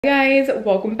Hey guys,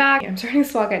 welcome back. I'm starting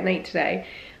this vlog at night today.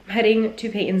 I'm heading to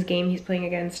Peyton's game. He's playing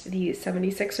against the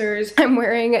 76ers. I'm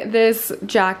wearing this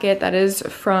jacket that is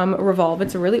from Revolve.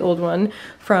 It's a really old one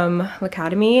from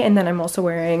L'Academy. And then I'm also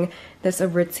wearing this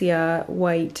Aritzia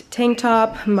white tank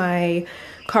top. My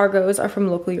cargos are from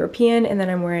Local European. And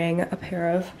then I'm wearing a pair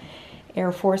of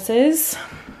Air Forces.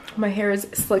 My hair is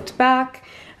slicked back.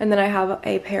 And then I have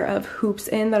a pair of hoops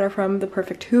in that are from The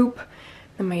Perfect Hoop.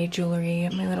 And my jewelry,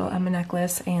 my little Emma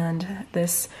necklace, and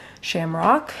this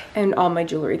shamrock, and all my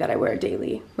jewelry that I wear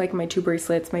daily, like my 2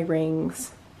 bracelets, my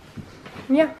rings.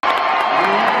 Yeah. And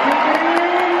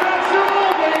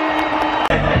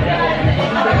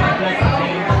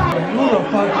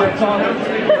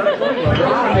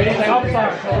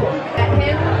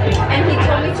he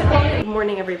told me to go. Good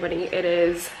morning, everybody. It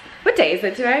is, what day is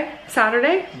it today?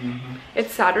 Saturday? Mm-hmm.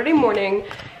 It's Saturday morning.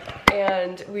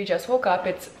 And we just woke up.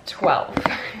 It's 12.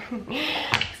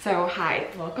 So hi,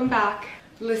 welcome back.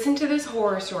 Listen to this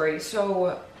horror story.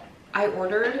 So I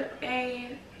ordered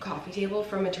a coffee table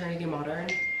from Maternity Modern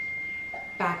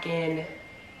back in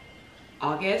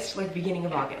August, like beginning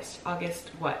of August.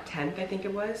 August what, 10th I think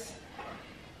it was.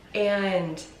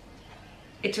 And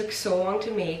it took so long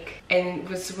to make and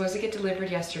was supposed to get delivered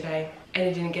yesterday, and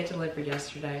it didn't get delivered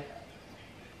yesterday.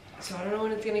 So I don't know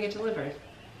when it's gonna get delivered.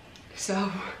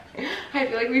 So I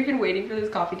feel like we've been waiting for this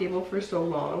coffee table for so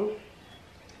long,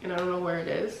 and I don't know where it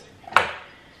is.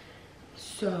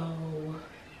 So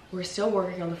we're still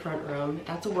working on the front room.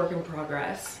 That's a work in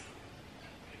progress.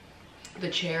 The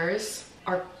chairs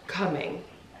are coming,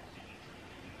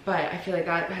 but I feel like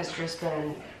that has just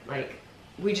been like,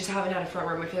 we just haven't had a front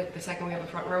room. I feel like the second we have a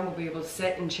front room, we'll be able to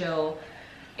sit and chill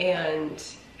and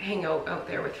hang out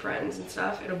there with friends and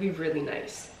stuff. It'll be really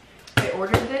nice. I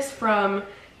ordered this from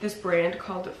this brand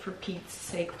called For Pete's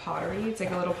Sake Pottery. It's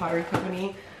like a little pottery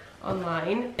company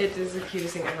online. It is the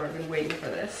cutest thing ever. I've been waiting for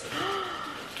this.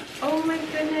 Oh my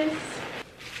goodness.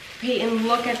 Peyton,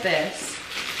 look at this.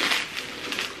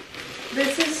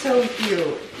 This is so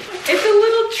cute. It's a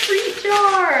little treat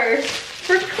jar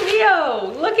for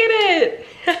Cleo. Look at it.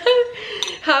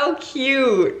 How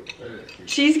cute.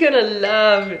 She's gonna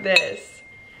love this.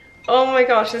 Oh my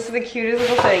gosh, this is the cutest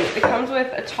little thing. It comes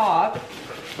with a top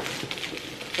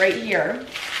right here.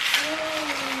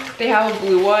 They have a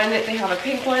blue one, they have a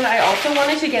pink one. I also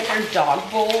wanted to get their dog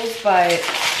bowls, but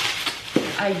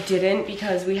I didn't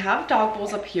because we have dog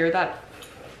bowls up here that,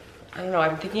 I don't know,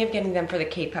 I'm thinking of getting them for the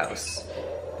Cape House.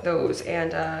 Those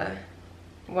and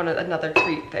another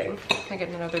treat thing. Can I get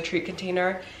another treat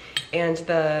container and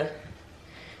the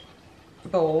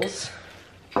bowls.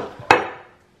 Oh,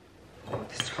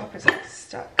 this top is like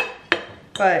stuck.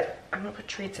 But I'm gonna put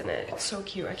treats in it. It's so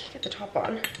cute. I can't get the top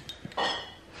on.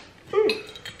 Okay,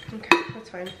 that's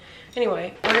fine.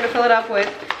 Anyway, we're gonna fill it up with,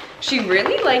 she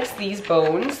really likes these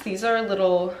bones. These are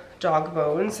little dog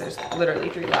bones. There's literally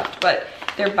 3 left, but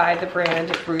they're by the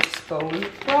brand Bruce Bone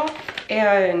Broth.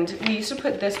 And we used to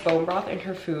put this bone broth in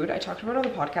her food. I talked about it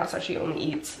on the podcast that she only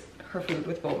eats her food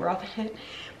with bone broth in it.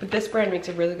 But this brand makes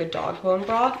a really good dog bone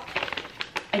broth.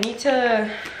 I need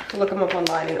to look them up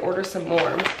online and order some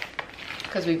more,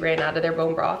 because we ran out of their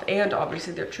bone broth and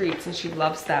obviously their treats, and she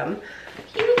loves them.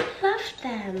 You love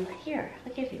them. Here,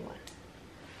 I'll give you one.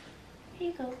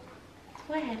 Here you go.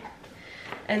 Go ahead.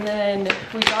 And then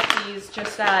we got these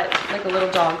just at like a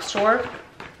little dog store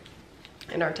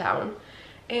in our town.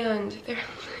 And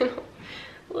they're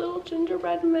little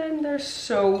gingerbread men. They're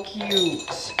so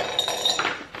cute.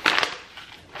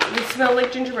 They smell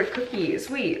like gingerbread cookies.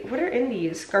 Wait, what are in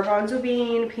these? Garbanzo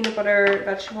bean, peanut butter,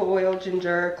 vegetable oil,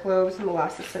 ginger, cloves, and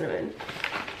molasses cinnamon.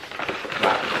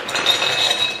 Wow.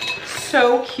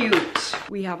 So cute.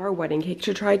 We have our wedding cake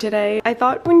to try today. I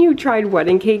thought when you tried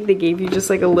wedding cake, they gave you just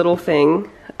like a little thing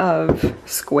of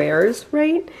squares,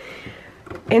 right?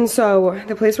 And so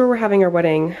the place where we're having our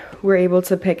wedding, we're able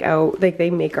to pick out, like they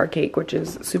make our cake, which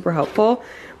is super helpful.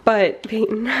 But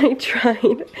Peyton and I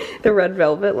tried the red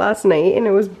velvet last night and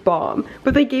it was bomb.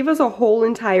 But they gave us a whole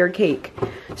entire cake.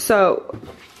 So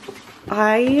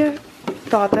I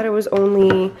thought that it was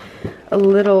only a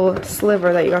little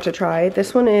sliver that you got to try.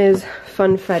 This one is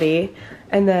funfetti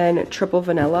and then triple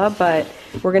vanilla, but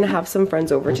we're gonna have some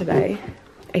friends over today,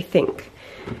 I think.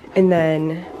 And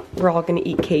then we're all gonna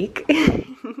eat cake.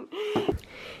 And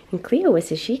Cleo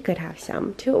wishes she could have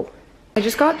some too. I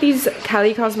just got these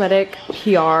Kylie Cosmetic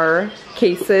PR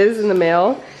cases in the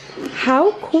mail.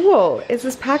 How cool is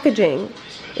this packaging?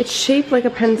 It's shaped like a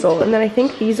pencil, and then I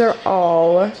think these are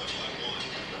all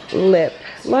lip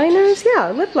liners.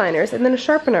 Yeah, lip liners, and then a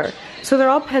sharpener. So they're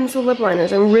all pencil lip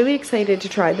liners. I'm really excited to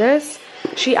try this.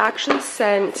 She actually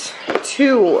sent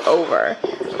 2 over.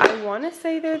 I want to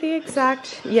say they're the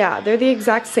exact, yeah, they're the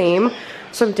exact same.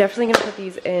 So I'm definitely gonna put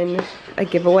these in a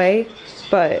giveaway,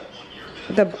 but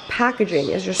the packaging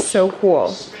is just so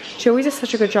cool. She always does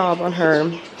such a good job on her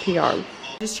PR.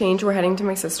 Just changed, we're heading to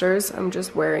my sister's. I'm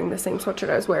just wearing the same sweatshirt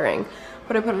I was wearing,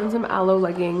 but I put on some aloe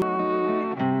leggings.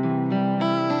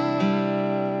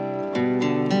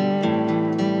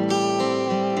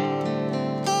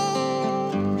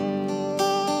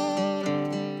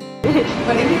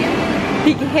 What did he get?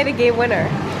 He hit a game winner.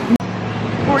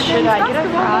 Or should I get a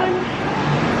frap?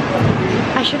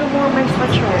 I should have worn my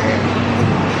sweatshirt.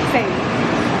 Same.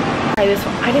 Try this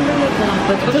one. I didn't really like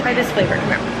that. Let's try this flavor. Come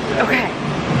here. Okay.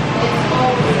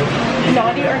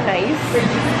 Naughty or nice?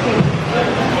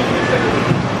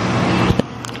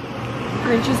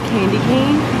 Grinch's candy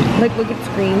cane? Like, look at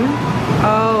screen.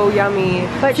 Oh, yummy.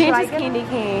 But should I Grinch's get candy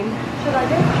cane. Should I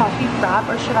get a coffee frap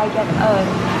or should I get a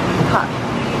cup?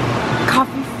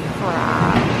 Coffee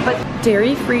frap. But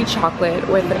dairy-free chocolate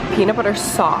with peanut butter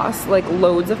sauce, like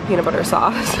loads of peanut butter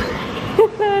sauce.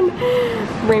 And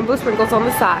then rainbow sprinkles on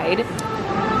the side.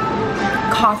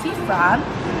 Coffee frap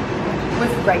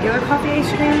with regular coffee ice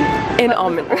cream and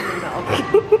almond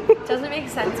milk. Doesn't make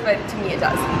sense, but to me it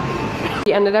does.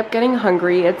 We ended up getting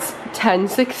hungry. It's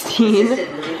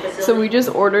 10:16, so we just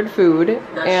ordered food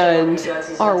and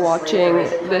are watching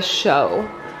this show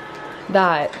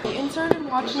that I started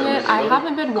watching it. I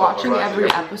haven't been watching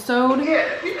every episode,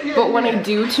 but when I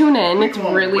do tune in, it's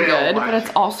really good, but it's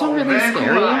also really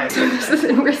scary.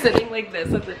 So we're sitting like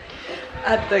this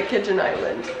at the kitchen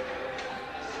island.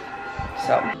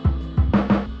 So.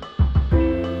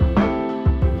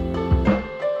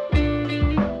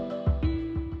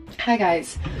 Hi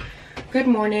guys, good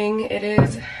morning. It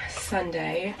is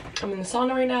Sunday. I'm in the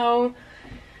sauna right now.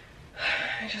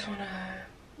 I just want to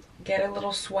get a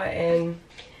little sweat in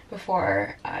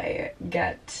before I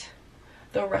get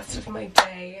the rest of my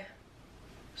day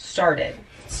started.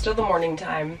 It's still the morning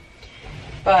time,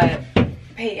 but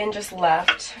Peyton just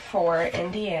left for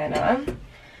Indiana.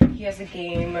 He has a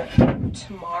game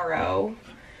tomorrow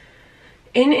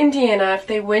in Indiana. If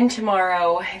they win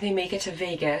tomorrow, they make it to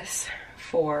Vegas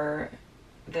for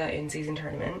the in-season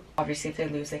tournament. Obviously, if they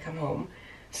lose, they come home.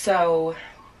 So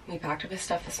we packed up his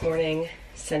stuff this morning,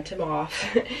 sent him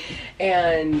off,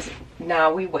 and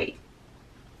now we wait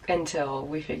until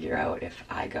we figure out if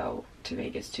I go to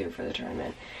Vegas too for the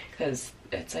tournament, because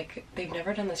it's like they've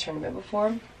never done this tournament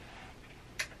before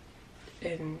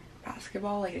in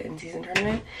basketball, like the in-season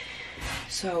tournament.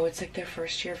 So it's like their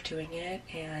first year of doing it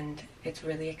and it's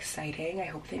really exciting. I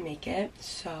hope they make it.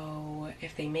 So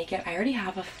if they make it, I already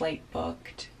have a flight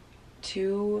booked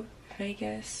to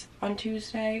Vegas on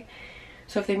Tuesday.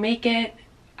 So if they make it,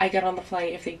 I get on the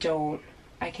flight. If they don't,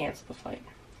 I cancel the flight.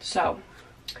 So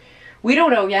we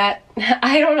don't know yet.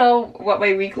 I don't know what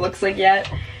my week looks like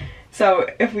yet. So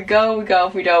if we go, we go.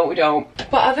 If we don't, we don't.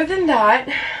 But other than that,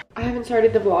 I haven't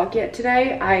started the vlog yet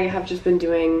today. I have just been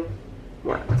doing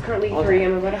work. It's currently 3.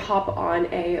 I'm about to hop on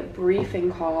a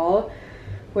briefing call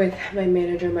with my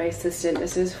manager, my assistant.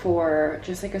 This is for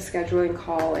just like a scheduling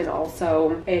call, and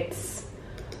also it's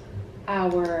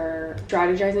our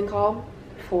strategizing call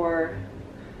for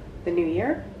the new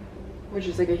year, which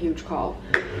is like a huge call.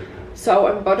 So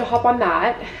I'm about to hop on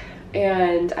that,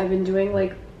 and I've been doing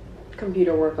like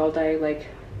computer work all day, like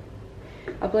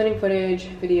uploading footage,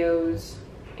 videos,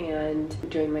 and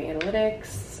doing my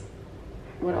analytics.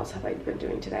 What else have I been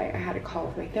doing today? I had a call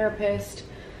with my therapist.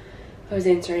 I was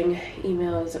answering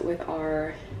emails with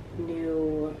our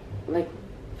new, like,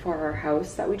 for our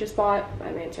house that we just bought.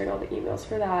 I'm answering all the emails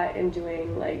for that and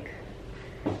doing like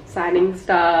signing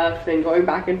stuff and going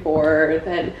back and forth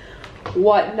and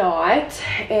whatnot.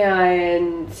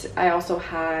 And I also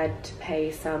had to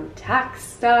pay some tax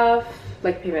stuff,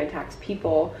 like pay my tax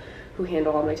people who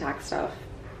handle all my tax stuff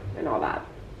and all that.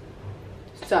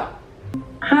 So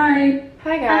hi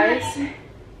guys. Hi.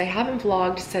 I haven't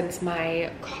vlogged since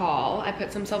my call. I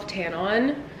put some self-tan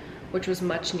on, which was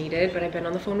much needed, but I've been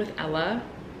on the phone with Ella.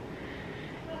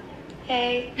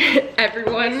 Hey.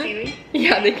 Everyone, Can you see me?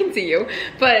 Yeah, they can see you.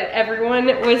 But everyone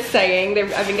was saying,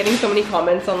 I've been getting so many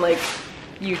comments on like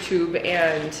YouTube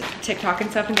and TikTok and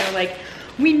stuff, and they're like,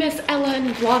 we miss Ella in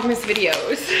Vlogmas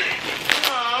videos.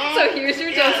 Aww. So here's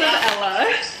your dose of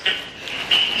Ella.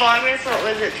 Vlogmas, what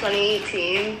was it,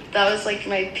 2018? That was like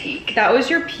my peak. That was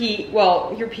your peak.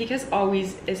 Well, your peak is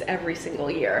every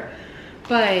single year.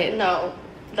 But no,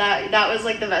 that was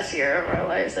like the best year of our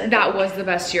lives. I that think. was the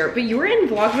best year. But you were in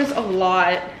Vlogmas a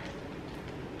lot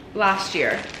last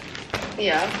year.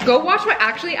 Yeah. Go watch my,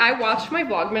 actually I watched my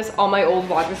Vlogmas, all my old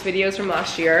Vlogmas videos from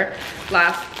last year,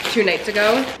 2 nights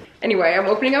ago. Anyway, I'm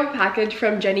opening up a package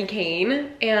from Jenny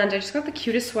Kane and I just got the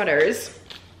cutest sweaters.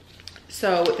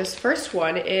 So this first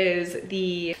one is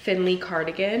the Finley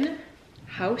cardigan.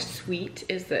 How sweet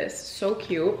is this? So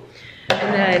cute.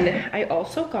 And then I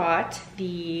also got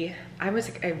the, I'm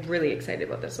really excited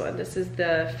about this one. This is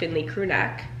the Finley crew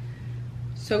neck.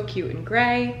 So cute and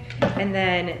gray. And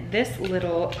then this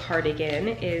little cardigan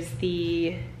is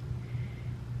the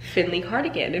Finley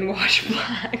cardigan in wash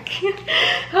black.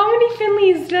 How many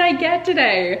Finleys did I get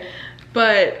today?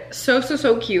 But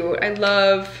so cute. I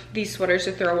love these sweaters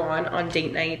to throw on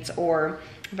date nights or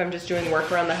if I'm just doing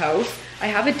work around the house. I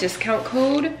have a discount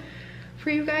code for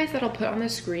you guys that I'll put on the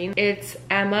screen. It's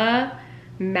Emma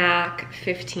Mac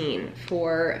 15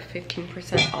 for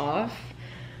 15% off.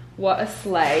 What a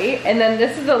sleigh. And then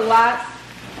this is the last,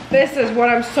 this is what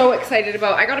I'm so excited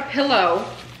about. I got a pillow.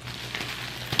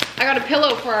 I got a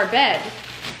pillow for our bed.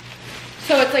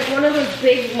 So it's like one of those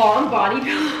big long body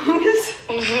pillows.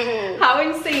 How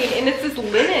insane. And it's this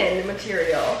linen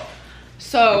material.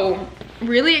 So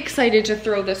really excited to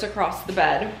throw this across the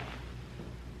bed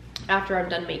after I'm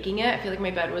done making it. I feel like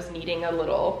my bed was needing a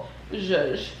little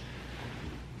zhuzh.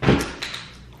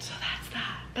 So that's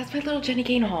that. That's my little Jenny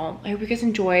Kane haul. I hope you guys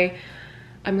enjoy.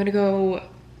 I'm gonna go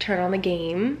turn on the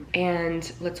game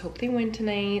and let's hope they win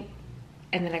tonight.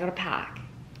 And then I gotta pack.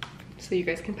 So you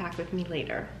guys can pack with me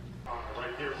later.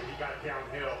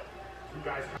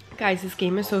 Guys, this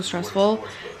game is so stressful.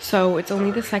 So it's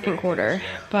only the second quarter,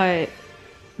 but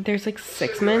there's like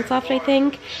 6 minutes left, I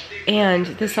think. And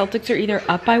the Celtics are either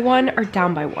up by 1 or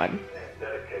down by 1.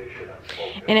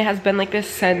 And it has been like this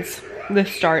since the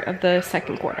start of the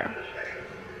second quarter.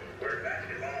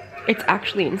 It's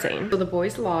actually insane. So the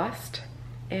boys lost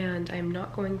and I'm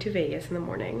not going to Vegas in the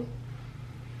morning.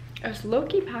 I was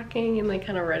low-key packing and like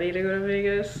kind of ready to go to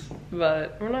Vegas,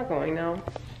 but we're not going now.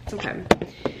 It's okay.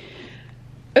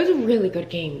 It was a really good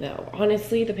game though.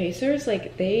 Honestly, the Pacers,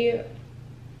 like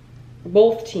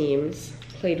both teams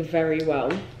played very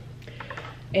well.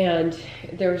 And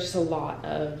there was just a lot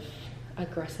of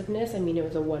aggressiveness. I mean, it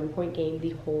was a 1-point game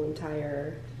the whole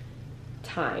entire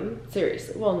time.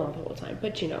 Seriously, well, not the whole time,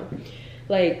 but you know,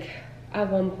 like at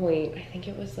one point, I think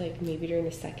it was like maybe during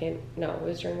the it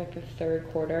was during like the third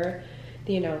quarter,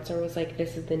 the announcer was like,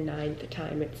 this is the 9th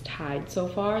time it's tied so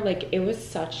far. Like it was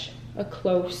such a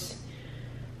close,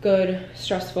 good,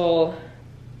 stressful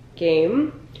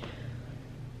game.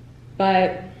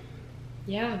 But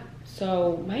yeah,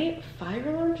 so my fire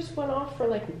alarm just went off for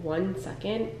like 1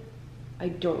 second. I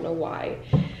don't know why.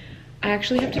 I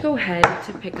actually have to go ahead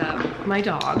to pick up my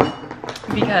dog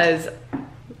because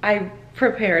I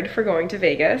prepared for going to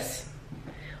Vegas.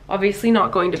 Obviously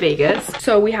not going to Vegas.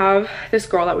 So we have this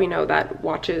girl that we know that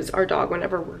watches our dog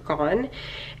whenever we're gone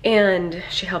and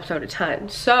she helps out a ton.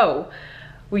 So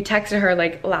we texted her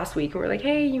like last week and we're like,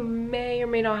 hey, you may or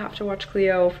may not have to watch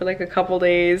Cleo for like a couple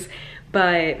days,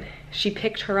 but she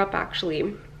picked her up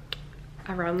actually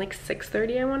around like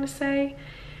 6:30, I want to say.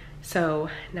 So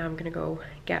now I'm gonna go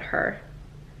get her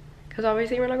because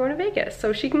obviously we're not going to Vegas,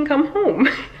 so she can come home.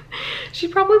 She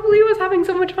probably was having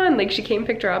so much fun. Like she came,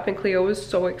 picked her up, and Cleo was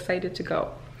so excited to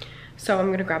go. So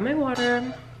I'm gonna grab my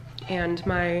water and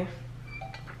my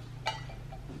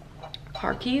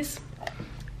car keys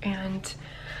and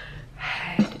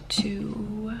head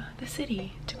to the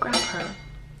city to grab her.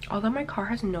 Although my car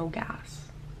has no gas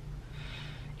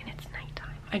and it's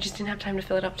nighttime. I just didn't have time to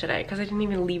fill it up today because I didn't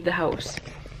even leave the house.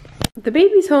 The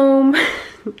baby's home.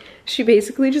 She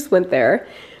basically just went there,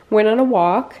 went on a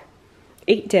walk,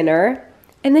 ate dinner,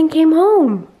 and then came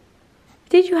home.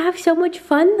 Did you have so much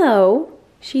fun though?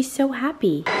 She's so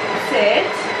happy. Sit.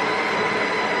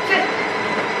 Sit.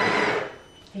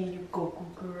 Here you go,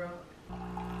 good girl.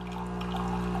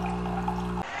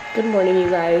 Good morning, you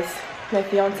guys. My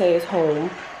fiance is home.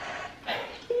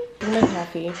 My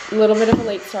coffee. A little bit of a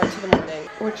late start to the morning,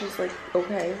 which is like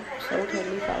okay, so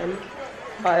totally fine.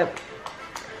 But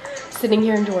sitting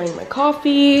here enjoying my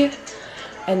coffee,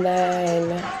 and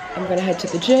then I'm gonna head to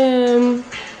the gym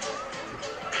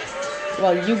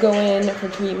while you go in for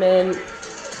treatment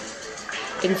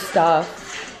and stuff.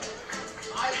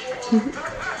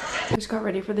 Just got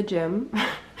ready for the gym.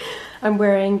 I'm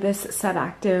wearing this Set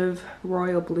Active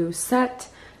royal blue Set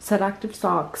Active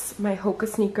socks, my Hoka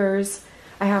sneakers.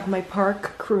 I have my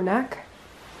Park crew neck,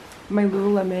 my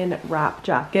Lululemon wrap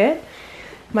jacket,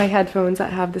 my headphones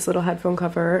that have this little headphone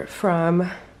cover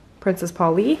from Princess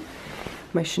Polly,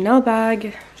 my Chanel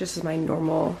bag, just as my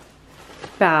normal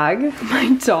bag, my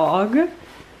dog,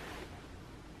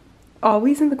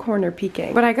 always in the corner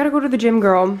peeking. But I gotta go to the gym,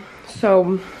 girl.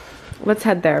 So let's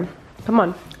head there. Come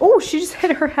on. Oh, she just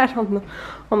hit her head on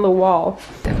the wall.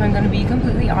 If I'm gonna be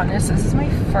completely honest, this is my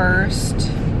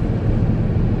first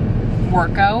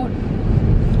workout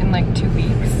in like 2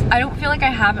 weeks. I don't feel like I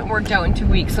haven't worked out in 2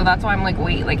 weeks, so that's why I'm like,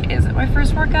 wait, like, is it my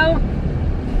first workout?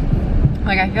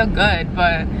 Like, I feel good,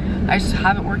 but I just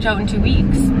haven't worked out in 2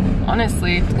 weeks.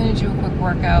 Honestly, I'm gonna do a quick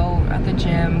workout at the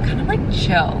gym, kind of like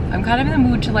chill. I'm kind of in the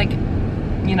mood to like,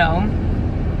 you know,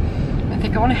 I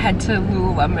think I want to head to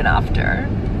Lululemon after.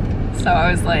 So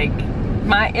I was like,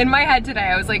 in my head today,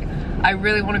 I was like, I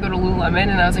really want to go to Lululemon,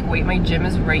 and I was like, wait, my gym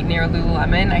is right near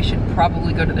Lululemon. I should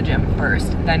probably go to the gym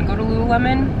first, then go to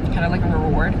Lululemon, kind of like a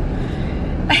reward,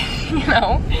 you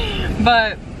know?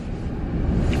 But,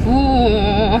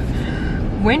 ooh,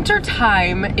 winter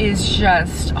time is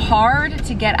just hard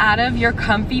to get out of your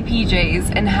comfy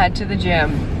PJs and head to the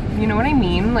gym. You know what I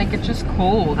mean? Like, it's just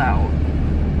cold out.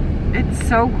 It's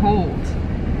so cold.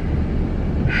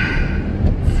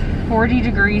 40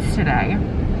 degrees today.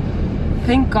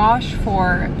 Thank gosh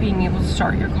for being able to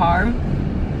start your car.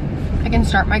 I can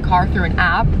start my car through an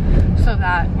app so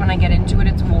that when I get into it,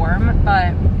 it's warm,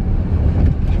 but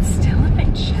it's still a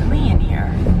bit chilly in here.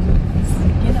 It's,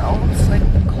 you know, it's like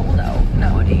cold out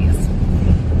nowadays.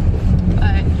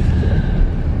 But,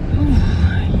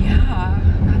 yeah,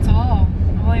 that's all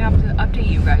I have to update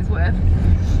you guys with.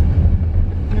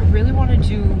 I really want to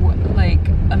do like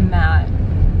a mat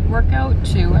workout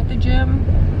too at the gym,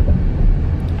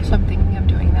 so I'm thinking of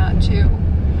doing that too,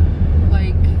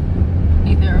 like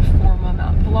either a formal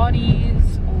mat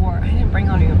Pilates, or I didn't bring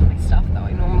any of my stuff though.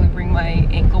 I normally bring my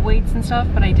ankle weights and stuff,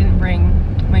 but I didn't bring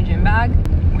my gym bag,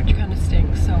 which kind of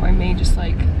stinks, so I may just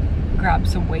like grab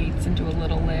some weights and do a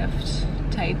little lift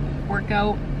type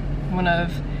workout, one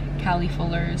of Callie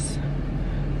Fuller's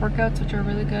workouts, which are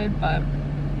really good. But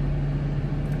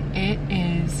it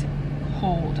is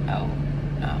cold out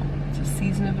now. It's a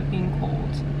season of it being cold,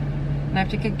 and I have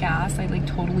to get gas. I like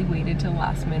totally waited till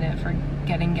last minute for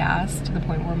getting gas, to the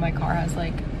point where my car has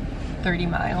like 30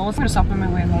 miles. I'm gonna stop on my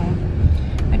way home.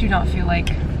 I do not feel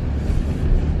like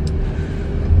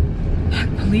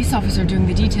that police officer doing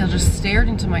the detail just stared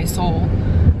into my soul.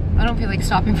 I don't feel like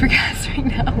stopping for gas right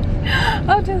now.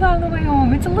 I'll do that on the way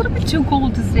home. It's a little bit too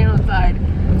cold to stand outside,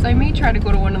 so I may try to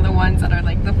go to one of the ones that are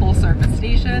like the full service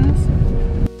stations.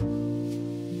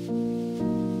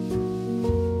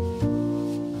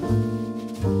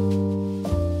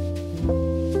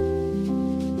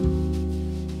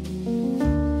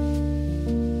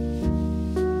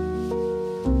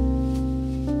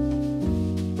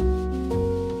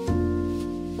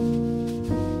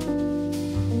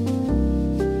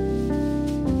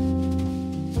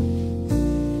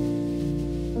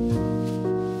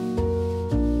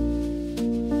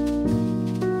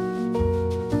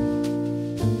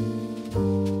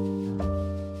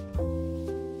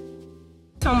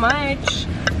 So much.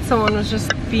 Someone was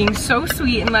just being so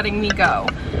sweet and letting me go.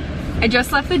 I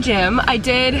just left the gym. I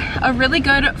did a really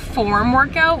good form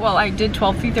workout. Well, I did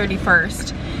 12 through 30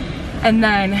 first, and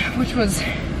then, which was,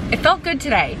 it felt good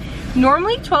today.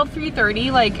 Normally 12 through 30,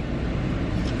 like,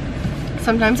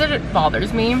 sometimes it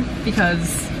bothers me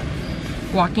because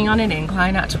walking on an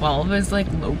incline at 12 is like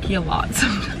low-key a lot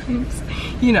sometimes.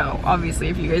 You know, obviously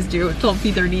if you guys do 12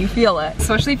 through 30, you feel it.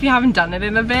 Especially if you haven't done it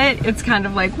in a bit, it's kind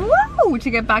of like, whoa, to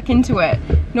get back into it.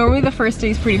 Normally the first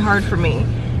day is pretty hard for me,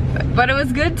 but it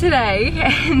was good today.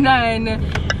 And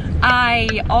then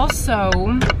I also,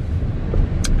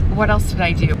 what else did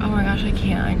I do? Oh my gosh, I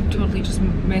can't. I totally just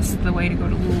missed the way to go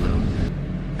to Lulu.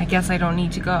 I guess I don't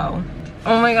need to go.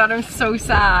 Oh my god, I'm so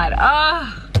sad.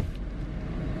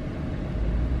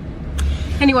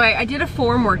 Anyway, I did a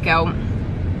form workout.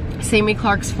 Sammy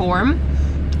Clark's form.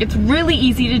 It's really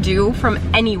easy to do from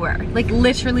anywhere, like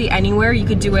literally anywhere. You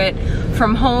could do it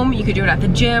from home, you could do it at the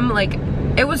gym. Like,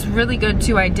 it was really good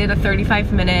too. I did a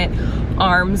 35-minute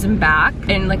arms and back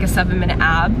and like a 7-minute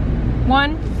ab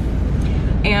one,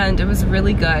 and it was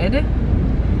really good.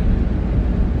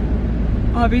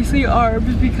 Obviously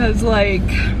arms, because like,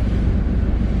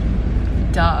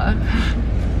 duh.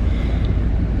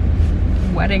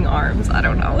 Wedding arms, I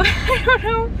don't know. I don't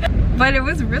know. But it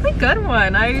was a really good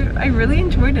one. I really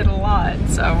enjoyed it a lot.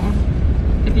 So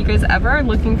if you guys ever are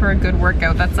looking for a good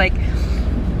workout that's like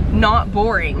not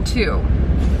boring too,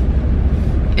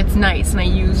 it's nice. And I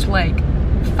used like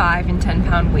 5 and 10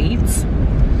 pound weights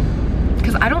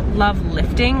because I don't love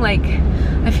lifting. Like,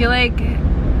 I feel like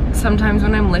sometimes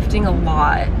when I'm lifting a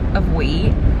lot of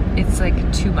weight, it's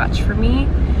like too much for me,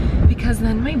 because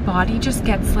then my body just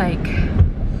gets like,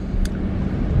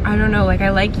 I don't know, like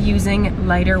I like using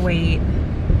lighter weight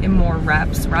in more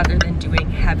reps rather than doing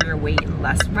heavier weight and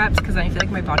less reps, because I feel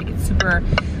like my body gets super,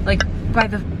 like by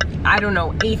the, I don't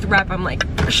know, 8th rep, I'm like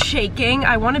shaking.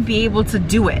 I want to be able to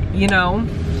do it, you know?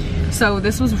 So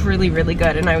this was really, really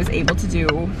good, and I was able to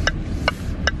do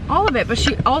all of it, but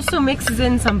she also mixes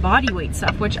in some body weight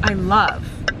stuff, which I love.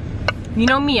 You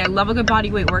know me, I love a good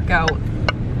body weight workout.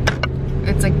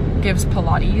 It's like, gives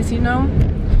Pilates, you know?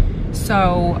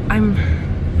 So I'm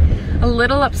a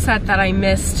little upset that I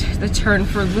missed the turn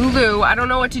for Lulu. I don't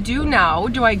know what to do now.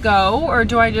 Do I go, or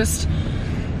do I just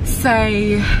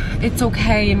say it's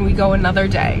okay and we go another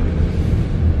day?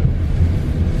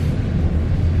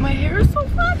 My hair is so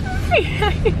flat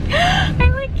today. I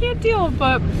like can't deal,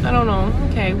 but I don't know.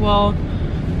 Okay, well,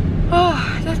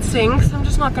 oh, that stinks. I'm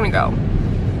just not gonna go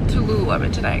to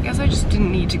Lululemon today. I guess I just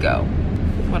didn't need to go.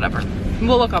 Whatever.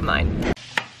 We'll look online.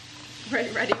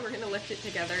 Ready? We're gonna lift it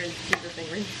together and do the thing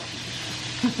right.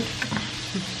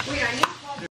 Wait, I need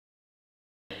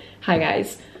to... Hi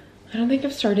guys. I don't think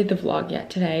I've started the vlog yet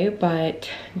today, but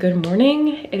good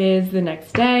morning. It is the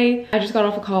next day. I just got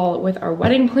off a call with our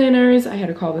wedding planners. I had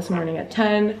a call this morning at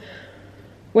 10.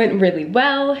 Went really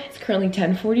well. It's currently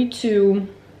 10:42,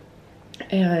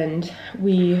 and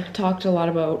we talked a lot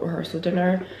about rehearsal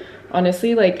dinner.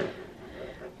 Honestly, like,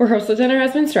 rehearsal dinner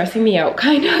has been stressing me out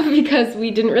kind of, because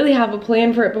we didn't really have a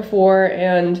plan for it before,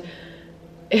 and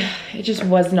it just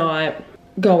was not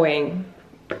going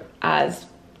as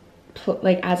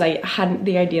I had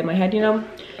the idea in my head, you know?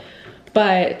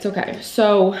 But it's okay.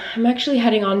 So I'm actually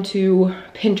heading on to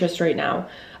Pinterest right now.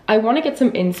 I want to get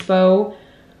some inspo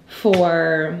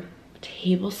for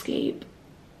tablescape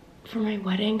for my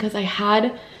wedding, because I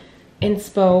had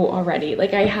inspo already.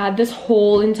 Like, I had this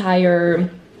whole entire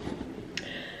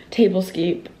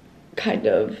tablescape kind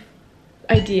of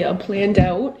idea planned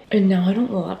out, and now I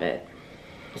don't love it.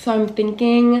 So I'm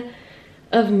thinking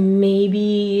of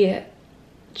maybe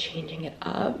changing it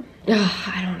up.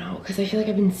 I don't know, because I feel like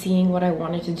I've been seeing what I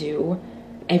wanted to do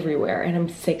everywhere, and I'm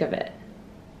sick of it.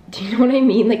 Do you know what I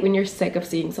mean? Like, when you're sick of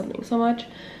seeing something so much.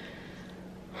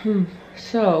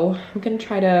 So I'm gonna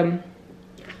try to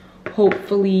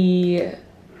hopefully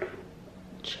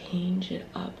change it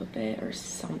up a bit or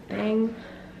something,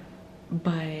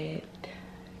 but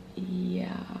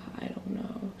yeah, I don't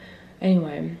know.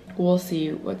 Anyway, we'll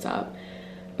see what's up,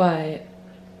 but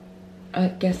I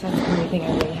guess that's the only thing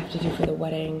I really have to do for the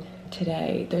wedding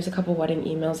today. There's a couple wedding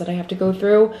emails that I have to go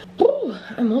through. Ooh,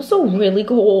 I'm also really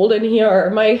cold in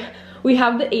here. We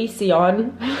have the AC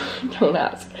on. Don't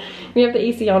ask. We have the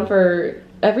AC on for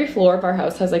every floor of our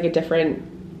house. Has like a different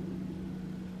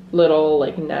little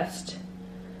like nest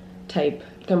type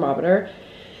thermometer,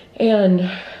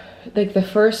 and like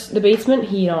the basement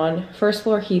heat on, first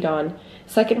floor heat on,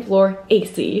 second floor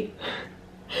AC.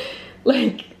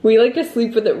 Like, we like to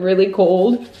sleep with it really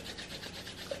cold,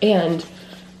 and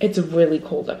it's really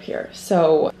cold up here.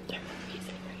 So I'm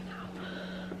freezing right now,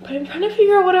 but I'm trying to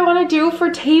figure out what I want to do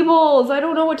for tables. I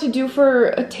don't know what to do for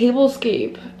a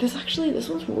tablescape. This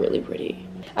one's really pretty.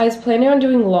 I was planning on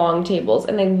doing long tables,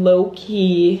 and then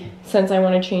low-key, since I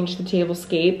want to change the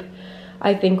tablescape,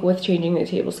 I think with changing the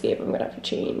tablescape, I'm gonna have to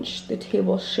change the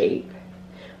table shape,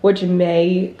 which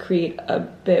may create a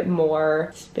bit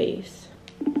more space.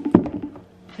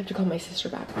 I have to call my sister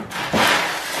back.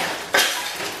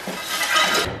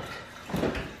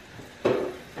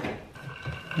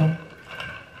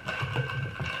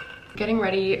 Getting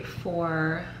ready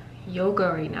for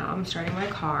yoga right now. I'm starting my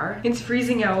car. It's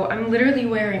freezing out. I'm literally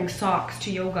wearing socks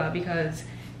to yoga because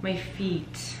my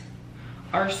feet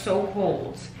are so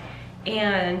cold.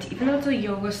 And even though it's a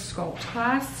yoga sculpt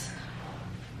class,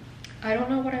 I don't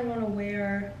know what I want to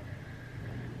wear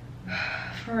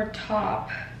for a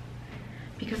top,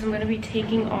 because I'm going to be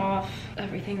taking off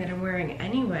everything that I'm wearing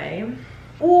anyway.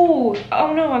 Ooh,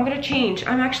 oh no, I'm going to change.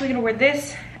 I'm actually going to wear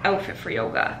this outfit for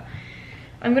yoga.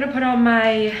 I'm going to put on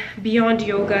my Beyond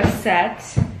Yoga set,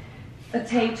 a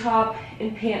tank top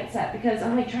and pants set, because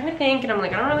I'm like trying to think, and I'm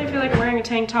like, I don't really feel like wearing a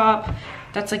tank top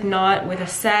that's like not with a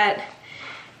set,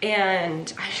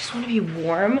 and I just want to be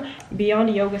warm.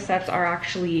 Beyond Yoga sets are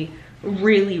actually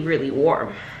really, really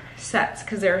warm sets,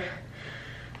 because they're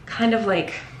kind of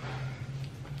like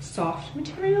soft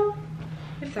material,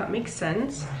 if that makes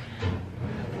sense.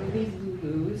 Throw these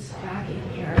Lulus back in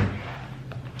here.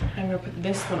 I'm gonna put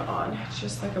this one on. It's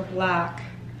just like a black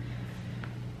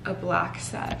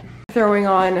set. Throwing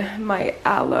on my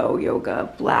Aloe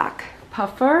Yoga black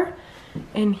puffer,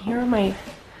 and here are my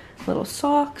little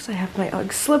socks. I have my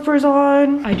Ugg slippers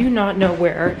on. I do not know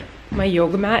where my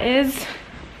yoga mat is.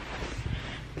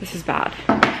 This is bad.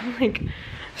 I'm like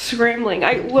scrambling.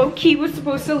 I low-key was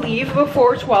supposed to leave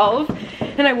before 12,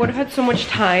 and I would have had so much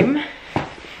time.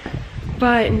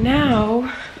 But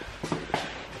now,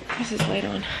 this is light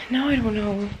on. Now I don't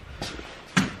know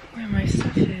where my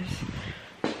stuff is.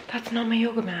 That's not my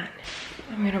yoga mat.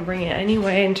 I'm gonna bring it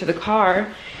anyway into the car,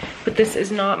 but this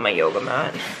is not my yoga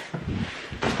mat.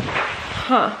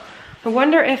 Huh. I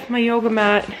wonder if my yoga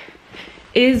mat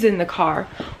is in the car,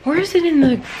 or is it in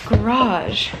the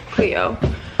garage, Cleo?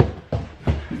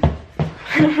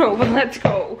 I don't know, but let's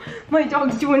go. My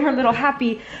dog's doing her little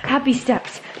happy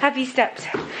steps, happy steps,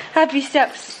 happy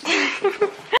steps.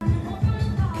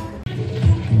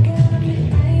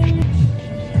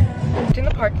 In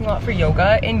the parking lot for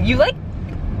yoga, and you like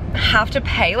have to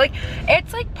pay. Like,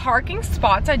 it's like parking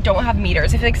spots that don't have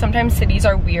meters. I feel like sometimes cities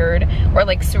are weird, or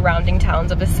like surrounding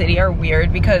towns of the city are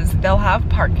weird, because they'll have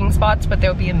parking spots but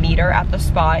there'll be a meter at the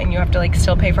spot and you have to like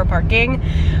still pay for parking.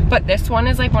 But this one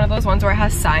is like one of those ones where it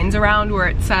has signs around where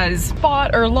it says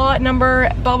spot or lot number,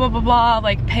 blah blah blah blah,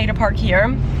 like pay to park here.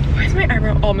 Why is my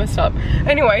eyebrow all messed up?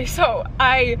 Anyway, so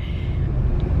I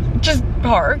just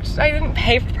parked. I didn't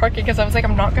pay for parking because I was like,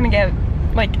 I'm not gonna get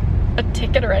like a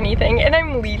ticket or anything, and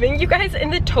I'm leaving. You guys, in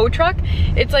the tow truck,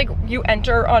 it's like you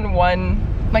enter on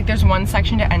one, like there's one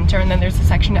section to enter and then there's a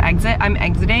section to exit. I'm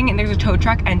exiting and there's a tow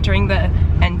truck entering the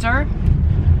enter,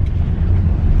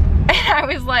 and I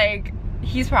was like,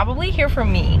 he's probably here for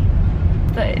me.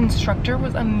 The instructor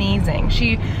was amazing.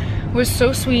 She was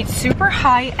so sweet, super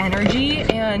high energy,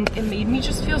 and it made me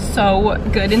just feel so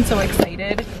good and so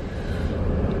excited.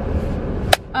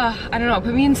 I don't know, it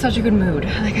put me in such a good mood.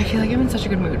 Like, I feel like I'm in such a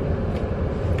good mood.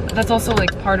 That's also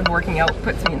like part of working out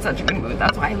puts me in such a good mood.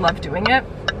 That's why I love doing it.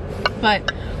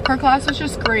 But her class was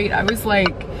just great. I was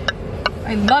like,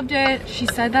 I loved it. She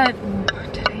said that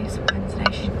today's Wednesday.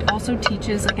 She also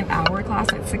teaches like an hour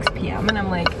class at 6 p.m. and I'm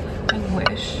like, I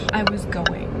wish I was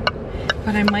going.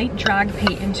 But I might drag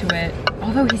Pate into it.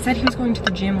 Although he said he was going to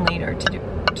the gym later to do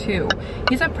too.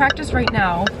 He's at practice right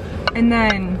now, and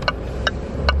then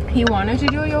he wanted to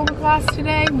do a yoga class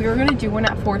today. We were gonna do one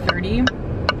at 4:30,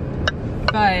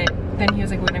 but then he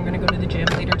was like, wait, I'm gonna go to the gym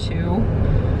later too.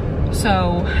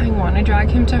 So I want to drag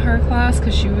him to her class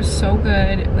because she was so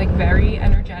good, like very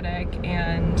energetic,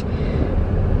 and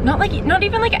not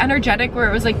even like energetic where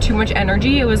it was like too much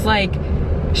energy. It was like,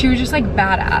 she was just like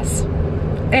badass,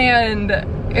 and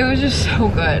it was just so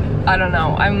good. I don't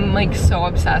know, I'm like so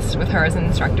obsessed with her as an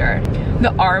instructor.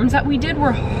 The arms that we did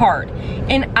were hard,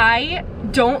 and I'm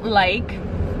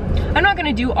not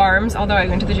gonna do arms, although I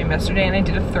went to the gym yesterday and I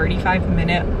did a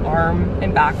 35-minute arm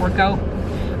and back workout.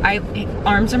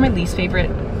 Arms are my least favorite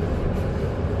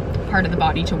part of the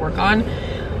body to work on,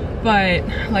 but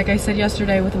like I said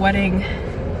yesterday, with wedding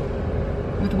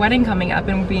coming up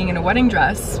and being in a wedding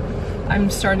dress, I'm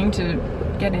starting to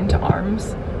get into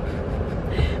arms.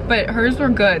 But hers were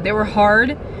good. They were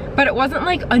hard, but it wasn't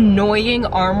like annoying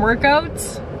arm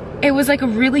workouts. It was like a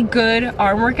really good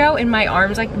arm workout, and my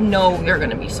arms, like, no, they're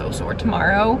gonna be so sore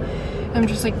tomorrow. I'm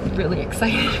just like really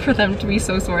excited for them to be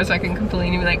so sore so I can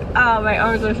complain and be like, oh, my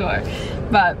arms are sore.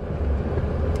 But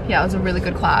yeah, it was a really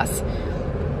good class.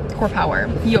 Core power,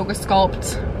 yoga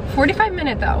sculpt,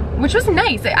 45-minute though, which was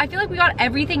nice. I feel like we got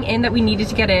everything in that we needed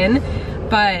to get in,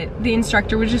 but the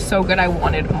instructor was just so good, I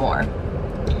wanted more.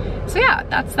 So yeah,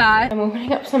 that's that. I'm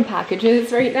opening up some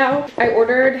packages right now. I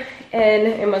ordered an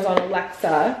Amazon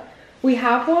Alexa. We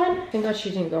have one, thank God she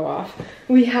didn't go off.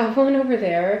 We have one over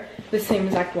there, the same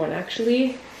exact one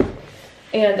actually.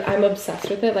 And I'm obsessed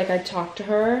with it. Like, I talked to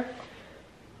her.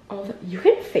 You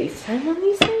can FaceTime on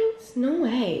these things? No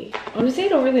way. Honestly, I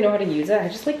don't really know how to use it. I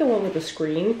just like the one with the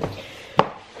screen,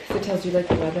 because it tells you like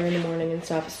the weather in the morning and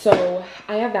stuff. So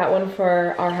I have that one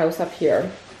for our house up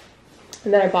here.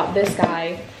 And then I bought this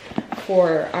guy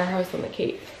for our house on the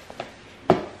Cape.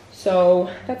 So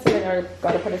that's something I've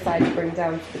got to put aside to bring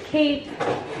down to the Cape,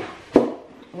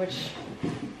 which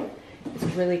is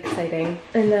really exciting.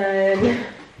 And then,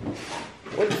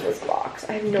 what is this box?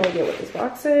 I have no idea what this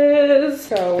box is.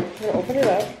 So I'm gonna open it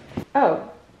up. Oh,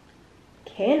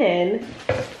 Canon.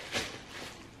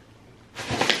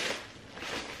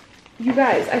 You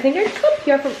guys, I think I just got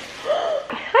PR from,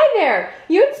 hi there!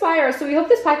 You inspire us, so we hope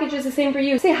this package is the same for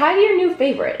you. Say hi to your new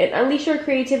favorite and unleash your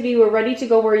creativity. We're ready to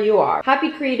go where you are.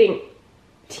 Happy creating,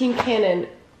 Team Canon.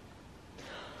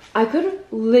 I could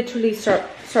literally start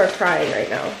crying right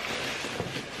now.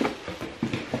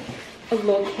 A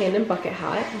little Canon bucket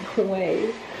hat. No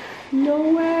way.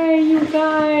 No way, you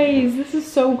guys. This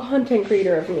is so content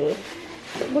creator of me.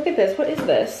 Look at this. What is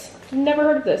this? I've never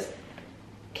heard of this.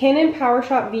 Canon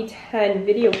PowerShot V10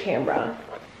 video camera.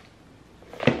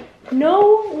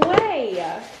 No way.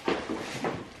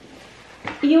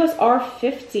 EOS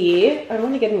R50. I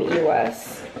want to get an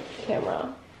EOS.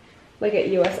 camera. Like at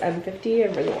US M50,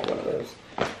 I really want one of those.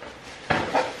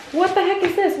 What the heck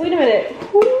is this? Wait a minute.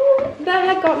 Who the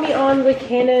heck got me on the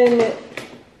Canon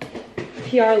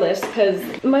PR list?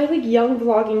 Because my like young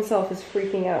vlogging self is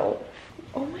freaking out.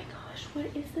 Oh my gosh, what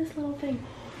is this little thing?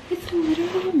 It's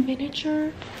literally a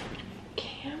miniature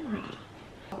camera.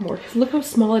 More, look how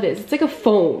small it is. It's like a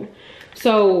phone.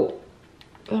 So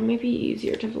that may be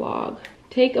easier to vlog.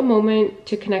 Take a moment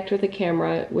to connect with the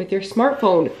camera with your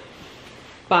smartphone.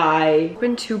 Bye. I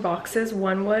opened 2 boxes.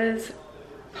 One was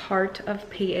part of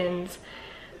Peyton's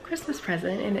Christmas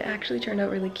present and it actually turned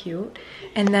out really cute.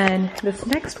 And then this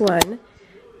next one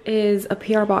is a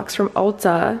PR box from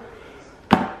Ulta.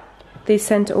 They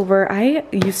sent over, I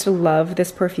used to love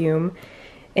this perfume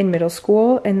in middle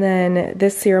school, and then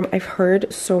this serum, I've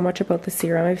heard so much about the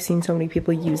serum. I've seen so many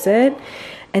people use it.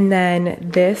 And then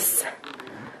this,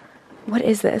 what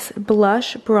is this?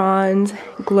 Blush Bronze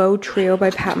Glow Trio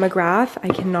by Pat McGrath. I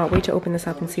cannot wait to open this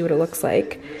up and see what it looks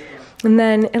like. And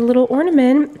then a little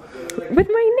ornament with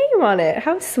my name on it.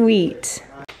 How sweet.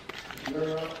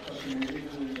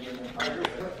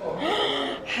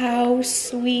 How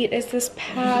sweet is this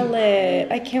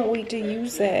palette? I can't wait to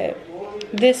use it.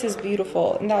 This is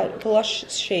beautiful, and that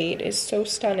blush shade is so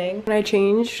stunning. And I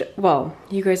changed, well,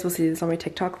 you guys will see this on my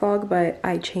TikTok vlog, but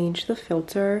I changed the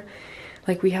filter.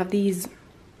 Like, we have these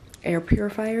air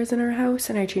purifiers in our house,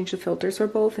 and I changed the filters for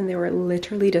both, and they were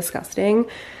literally disgusting.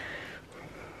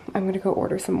 I'm gonna go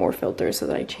order some more filters so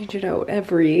that I change it out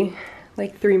every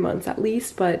like 3 months at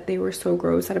least, but they were so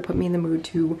gross that it put me in the mood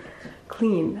to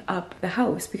clean up the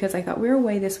house because I thought we were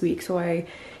away this week, so I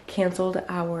canceled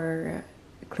our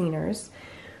cleaners,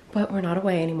 but we're not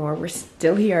away anymore. We're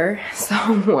still here.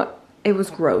 So it was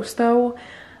gross though.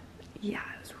 Yeah,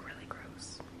 it was really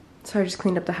gross. So I just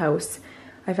cleaned up the house.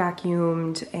 I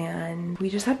vacuumed and we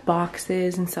just had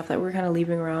boxes and stuff that we were kind of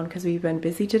leaving around because we've been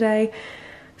busy today.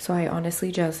 So I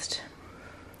honestly just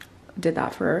did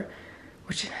that for,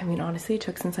 which I mean honestly it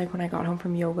took since like when I got home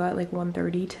from yoga at like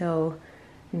 1:30 till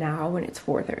now when it's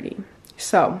 4:30.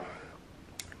 So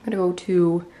I'm gonna go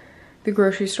to the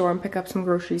grocery store and pick up some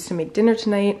groceries to make dinner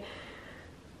tonight.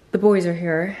 The boys are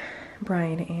here.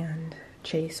 Brian and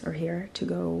Chase are here to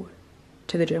go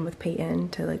to the gym with Peyton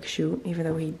to like shoot, even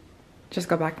though he just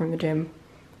got back from the gym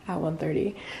at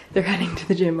 1:30. They're heading to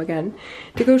the gym again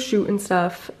to go shoot and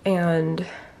stuff, and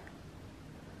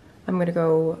I'm gonna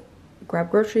go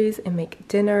grab groceries and make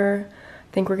dinner.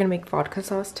 I think we're gonna make vodka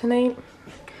sauce tonight.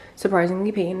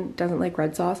 Surprisingly, Peyton doesn't like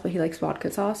red sauce, but he likes vodka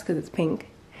sauce because it's pink.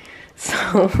 So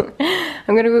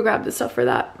I'm gonna go grab the stuff for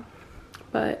that.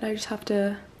 But I just have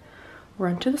to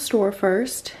run to the store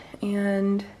first,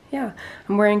 and yeah,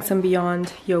 I'm wearing some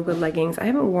Beyond Yoga leggings. I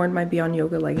haven't worn my Beyond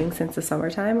Yoga leggings since the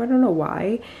summertime. I don't know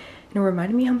why. And it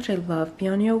reminded me how much I love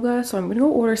Beyond Yoga, so I'm gonna go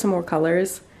order some more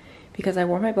colors because I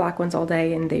wore my black ones all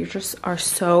day and they just are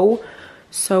so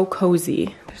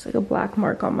cozy. There's like a black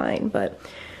mark on mine, but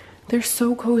they're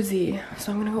so cozy.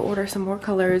 So I'm gonna go order some more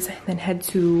colors and then head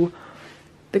to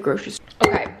the grocery store.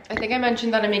 Okay, I think I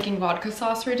mentioned that I'm making vodka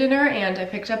sauce for dinner, and I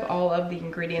picked up all of the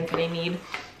ingredients that I need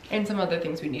and some other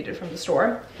things we needed from the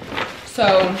store. So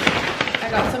I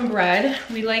got some bread.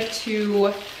 We like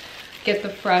to get the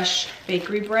fresh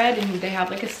bakery bread, and they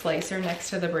have like a slicer next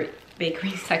to the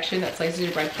bakery section that slices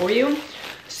your bread for you.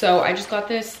 So I just got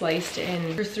this sliced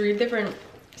in. There's 3 different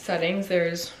settings.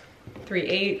 There's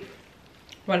 3/8,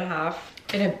 1/2,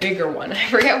 and a bigger one. I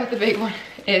forget what the big one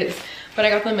is, but I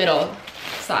got the middle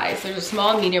size. There's a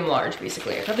small, medium, large,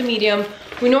 basically. I got the medium.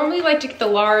 We normally like to get the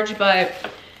large, but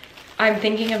I'm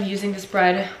thinking of using this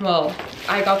bread. Well,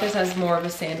 I got this as more of a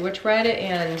sandwich bread,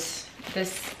 and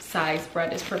this size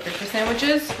bread is perfect for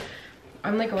sandwiches.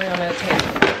 I'm like going on a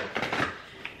tangent.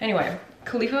 Anyway,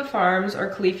 Califia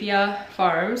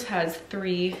Farms has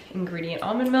 3 ingredient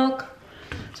almond milk.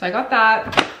 So I got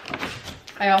that.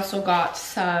 I also got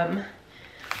some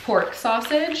pork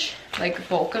sausage, like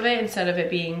bulk of it, instead of it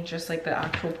being just like the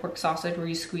actual pork sausage where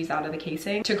you squeeze out of the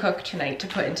casing, to cook tonight to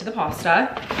put into the pasta.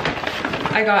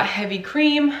 I got heavy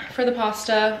cream for the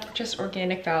pasta, just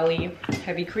Organic Valley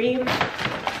heavy cream.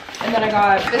 And then I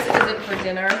got, this isn't for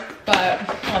dinner, but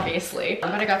obviously,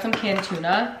 but I got some canned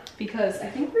tuna because I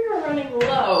think we were running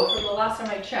low from the last time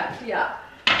I checked. Yeah,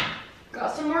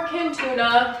 got some more canned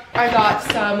tuna. I got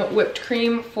some whipped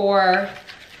cream for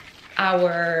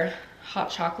our hot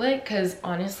chocolate, because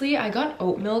honestly I got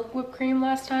oat milk whipped cream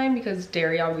last time because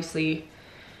dairy obviously,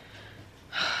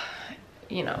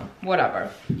 you know, whatever,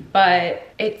 but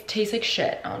it tastes like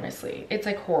shit. Honestly, it's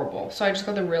like horrible, so I just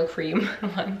got the real cream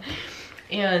one,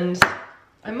 and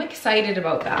I'm excited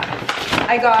about that.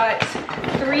 I got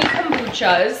 3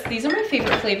 kombuchas. These are my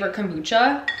favorite flavor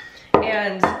kombucha,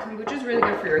 And kombucha is really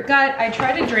good for your gut. I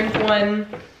try to drink one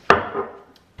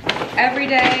every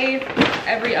day,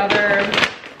 every other,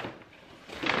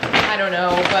 I don't know,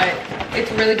 but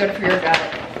it's really good for your gut.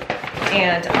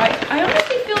 And I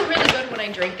honestly feel really good when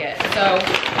I drink it. So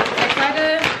I try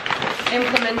to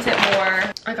implement it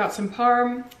more. I got some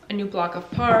parm, a new block of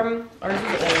parm. Ours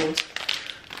is old.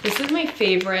 This is my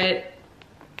favorite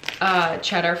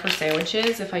cheddar for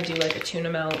sandwiches if I do like a tuna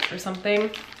melt or something.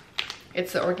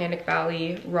 It's the Organic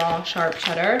Valley raw sharp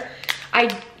cheddar. I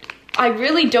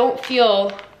really don't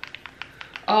feel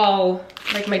all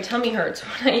like my tummy hurts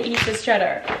when I eat this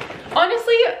cheddar.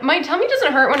 Honestly, my tummy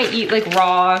doesn't hurt when I eat like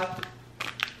raw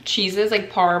cheeses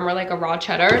like parm or like a raw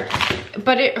cheddar,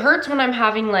 but it hurts when I'm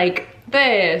having like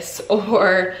this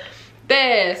or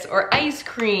ice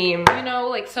cream, you know,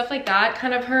 like stuff like that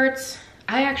kind of hurts.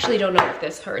 I actually don't know if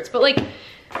this hurts, but like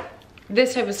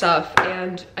this type of stuff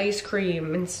and ice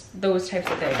cream and those types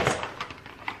of things.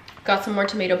 Got some more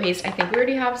tomato paste. I think we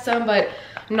already have some, but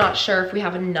I'm not sure if we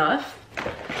have enough.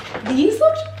 These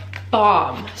looked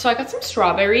bomb. So I got some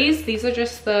strawberries. These are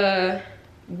just the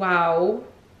Wow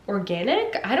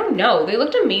Organic. I don't know. They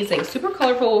looked amazing. Super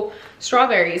colorful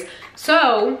strawberries.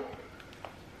 So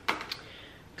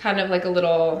kind of like a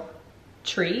little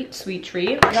treat, sweet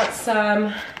treat. I got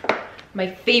some, my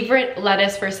favorite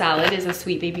lettuce for salad is a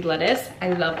sweet baby lettuce. I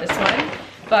love this one,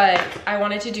 but I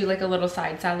wanted to do like a little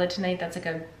side salad tonight. That's like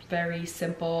a very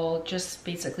simple, just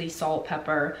basically salt,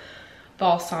 pepper,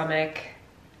 balsamic,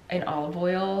 and olive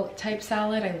oil type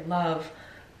salad. I love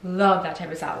that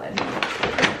type of salad.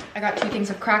 I got 2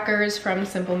 things of crackers from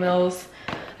Simple Mills.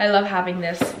 I love having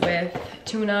this with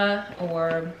tuna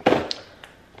or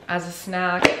as a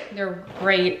snack. They're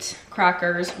great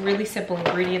crackers, really simple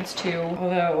ingredients too.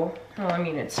 Although, oh, I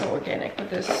mean, it's so organic, but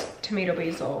this tomato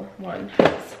basil one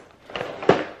has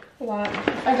a lot.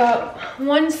 I got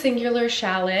 1 singular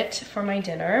shallot for my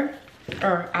dinner,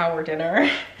 or our dinner.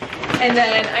 And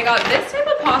then I got this type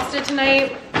of pasta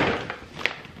tonight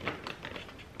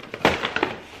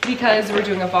because we're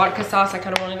doing a vodka sauce. I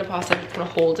kind of wanted a pasta that's gonna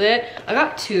hold it. I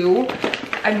got 2.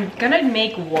 I'm gonna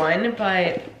make 1,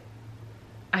 but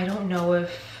I don't know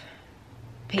if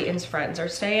Peyton's friends are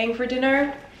staying for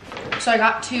dinner. So I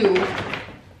got 2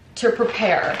 to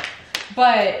prepare,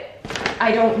 but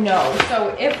I don't know.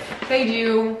 So if they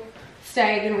do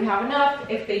stay, then we have enough.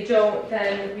 If they don't,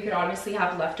 then we could honestly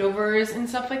have leftovers and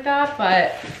stuff like that.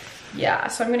 But yeah,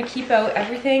 so I'm gonna keep out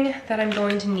everything that I'm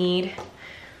going to need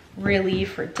really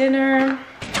for dinner.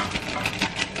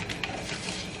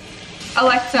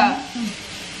 Alexa,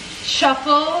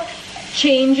 shuffle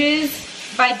changes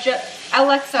by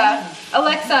Alexa,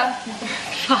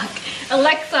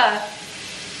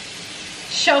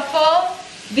 shuffle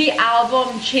the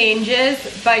album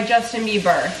Changes by Justin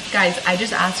Bieber. Guys, I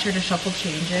just asked her to shuffle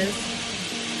Changes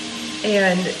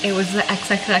and it was the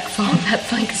XXX song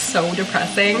that's like so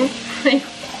depressing. Like,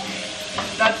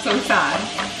 that's so sad.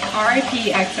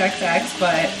 R.I.P. XXX,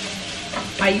 but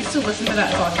I used to listen to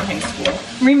that song in high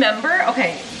school. Remember,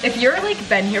 okay, if you're like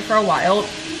been here for a while,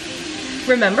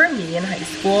 remember me in high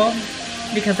school?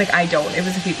 Because like I don't, it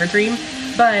was a fever dream,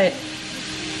 but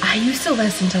I used to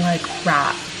listen to like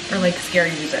rap or like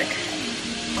scary music.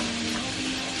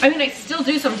 I mean, I still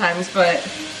do sometimes, but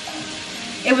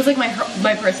it was like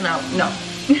my personality. No.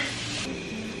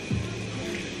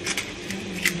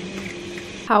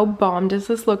 How bomb does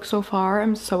this look so far?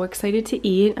 I'm so excited to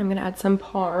eat. I'm gonna add some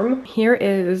parm. Here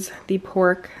is the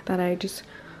pork that I just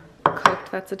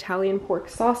cooked. That's Italian pork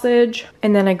sausage.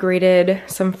 And then I grated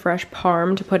some fresh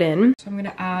parm to put in. So I'm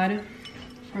gonna add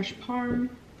fresh parm,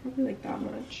 probably like that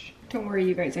much. Don't worry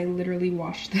you guys, I literally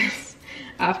washed this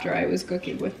after I was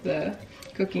cooking the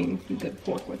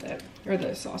pork with it, or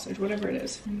the sausage, whatever it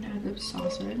is. I'm gonna add the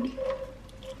sausage.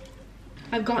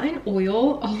 I've gotten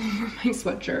oil all over my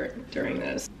sweatshirt during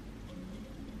this.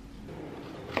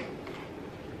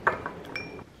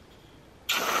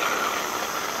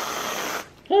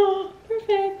 Oh,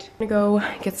 perfect. I'm gonna go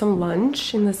get some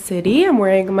lunch in the city. I'm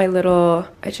wearing my little,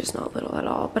 it's just not little at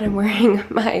all, but I'm wearing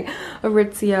my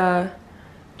Aritzia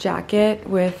jacket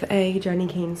with a Jenny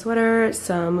Kane sweater,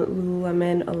 some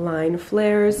Lululemon Align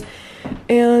flares,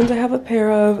 and I have a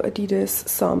pair of Adidas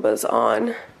Sambas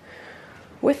on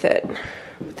with it.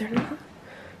 But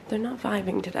they're not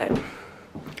vibing today.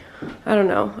 I don't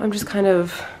know. I'm just kind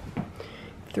of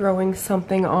throwing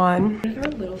something on. I'm gonna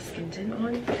throw a little skin tint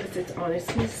on because it's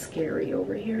honestly scary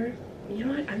over here. You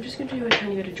know what? I'm just gonna do a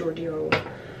tiny bit of Giorgio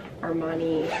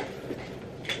Armani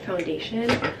foundation.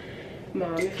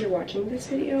 Mom, if you're watching this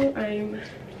video, I'm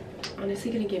honestly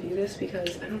gonna give you this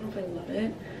because I don't know if I love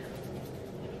it.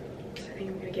 So I think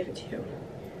I'm gonna give it to you.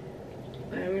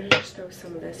 But I'm gonna just throw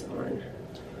some of this on.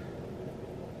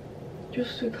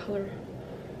 Just to color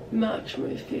match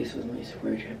my face with my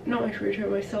spray tan. Not my spray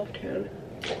tan, my self tan.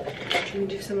 Let me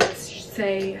do some of this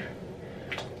Say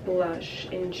blush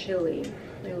in Chili.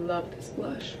 I love this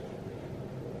blush.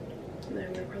 And then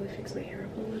I'm gonna probably fix my hair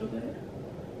up a little bit.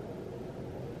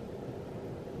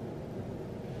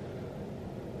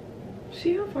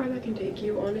 See how far that can take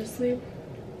you, honestly?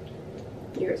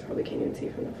 You guys probably can't even see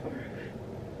from afar.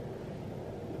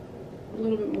 A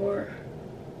little bit more.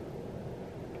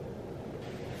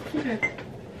 Okay,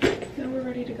 now we're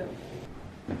ready to go.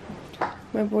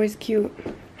 My boy's cute.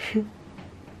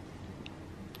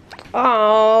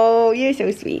 Oh, you're so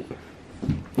sweet.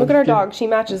 Look at our dog, she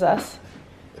matches us.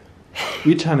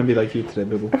 We trying to be like you today,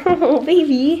 boo. Oh,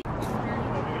 baby.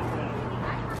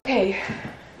 Okay,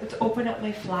 let's open up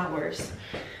my flowers.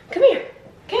 Come here.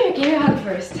 Come here, give me a hug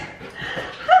first.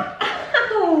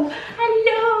 Oh,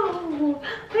 hello,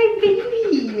 my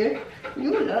baby.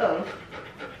 You love.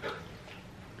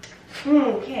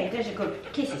 Okay, there's a good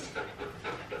kisses.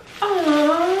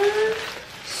 Aww,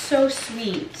 so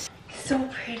sweet. So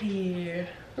pretty.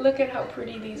 Look at how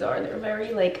pretty these are. They're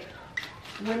very like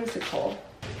whimsical.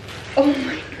 Oh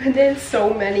my goodness,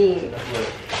 so many.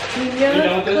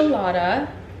 Pina colada.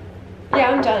 Yeah,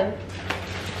 I'm done.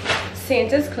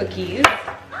 Santa's cookies.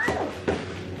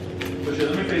 Let me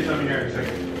tell you something here in a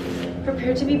second.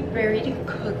 Prepare to be buried in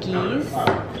cookies.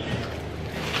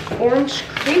 Orange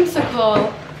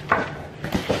creamsicle.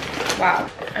 Wow,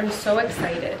 I'm so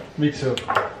excited. Me too.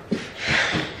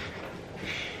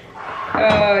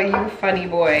 Oh, you funny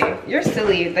boy. You're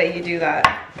silly that you do that.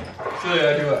 Silly,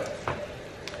 I do what?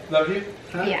 Love you?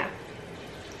 Huh? Yeah.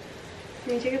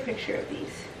 Let me take a picture of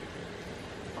these.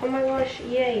 Oh my gosh,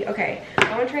 yay. Okay,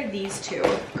 I want to try these two.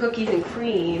 Cookies and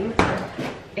cream.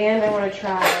 And I want to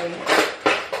try...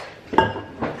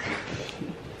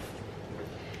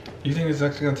 You think it's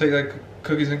actually gonna take like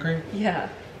cookies and cream? Yeah,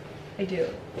 I do.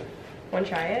 Want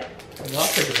to try it? Well, I'll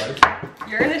take a bite.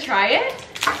 You're going to try it?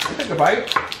 Take a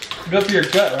bite. It's good for your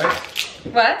gut, right?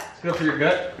 What? It's good for your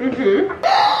gut. Mm-hmm.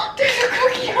 There's a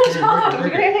cookie on top.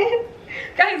 Break it.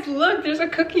 Guys, look, there's a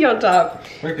cookie on top.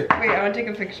 Break it. Wait, I want to take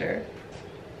a picture.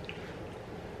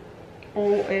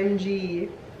 OMG.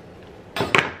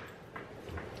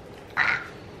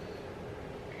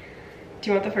 Do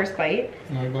you want the first bite?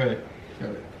 No, go ahead. Go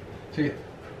ahead. Take it.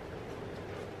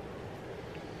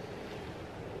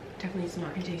 Definitely is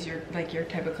not gonna taste your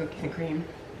type of cookies and cream.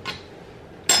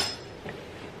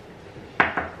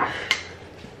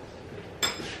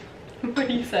 What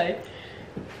do you say?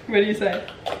 What do you say?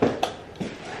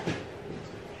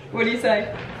 What do you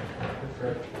say?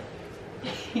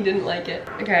 He didn't like it.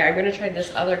 Okay, I'm gonna try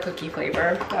this other cookie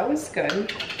flavor. That was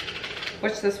good.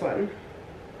 What's this one?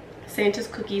 Santa's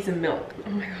cookies and milk.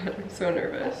 Oh my god, I'm so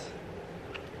nervous.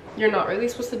 You're not really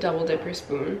supposed to double dip your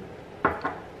spoon.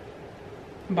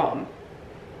 Bomb.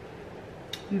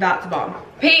 That's bomb.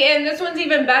 Peyton, this one's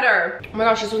even better. Oh my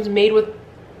gosh, this one's made with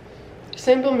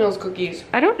Simple Mills cookies.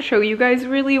 I don't show you guys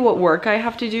really what work I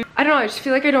have to do. I don't know, I just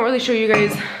feel like I don't really show you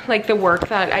guys like the work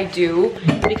that I do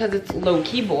because it's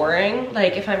low-key boring.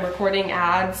 Like if I'm recording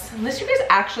ads, unless you guys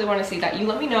actually want to see that, you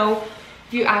let me know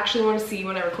if you actually want to see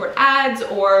when I record ads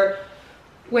or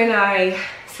when I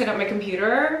set up my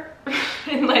computer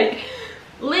and like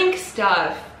link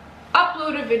stuff,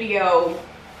 upload a video,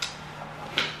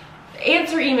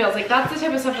 answer emails. Like that's the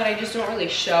type of stuff that I just don't really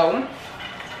show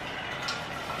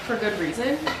for good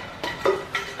reason.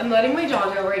 I'm letting my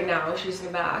dog go right now. She's in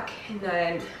the back. And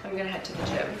then I'm gonna head to the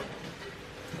gym.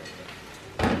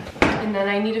 And then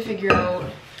I need to figure out,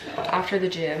 after the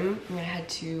gym, I'm gonna head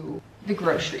to the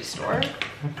grocery store.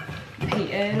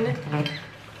 Peyton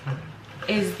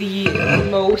is the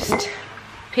most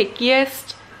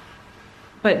pickiest,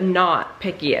 but not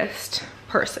pickiest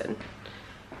person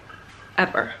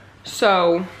ever.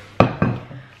 So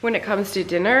when it comes to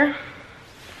dinner,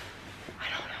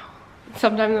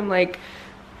 sometimes I'm like,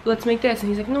 let's make this, and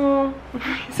he's like, no.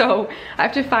 So I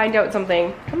have to find out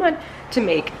something, come on, to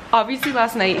make. Obviously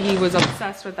last night he was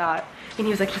obsessed with that, and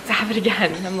he was like, let's have it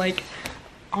again. And I'm like,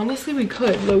 honestly we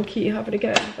could low-key have it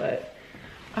again, but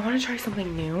I want to try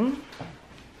something new,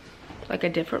 like a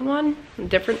different one, a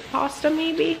different pasta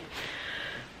maybe.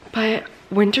 But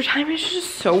wintertime is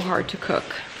just so hard to cook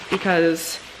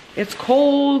because it's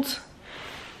cold,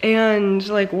 and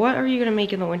like what are you gonna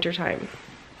make in the wintertime?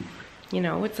 You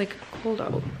know, it's like cold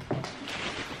out.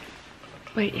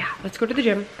 But yeah, let's go to the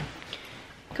gym.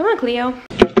 Come on, Cleo.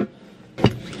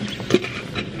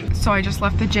 So I just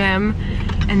left the gym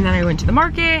and then I went to the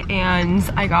market and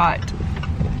I got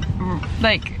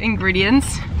like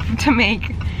ingredients to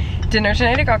make dinner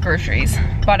tonight. I got groceries,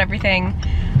 bought everything,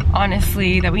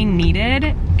 honestly, that we needed,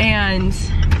 and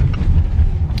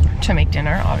to make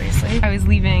dinner, obviously. I was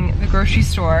leaving the grocery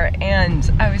store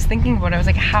and I was thinking about it. I was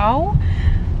like, how?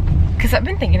 Because I've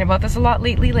been thinking about this a lot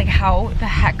lately, like how the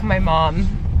heck my mom,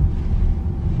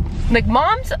 like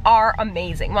moms are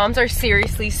amazing. Moms are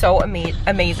seriously so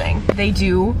amazing. They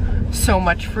do so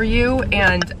much for you,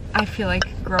 and I feel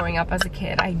like growing up as a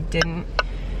kid, I didn't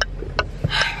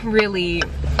really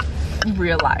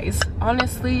realize,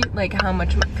 honestly, like how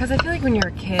much, because I feel like when you're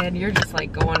a kid, you're just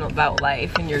like going about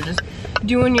life and you're just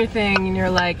doing your thing and you're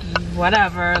like,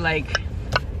 whatever, like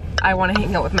I want to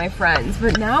hang out with my friends.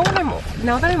 But now that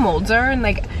I'm older and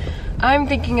like I'm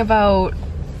thinking about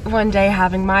one day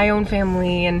having my own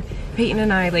family, and Peyton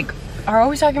and I like are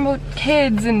always talking about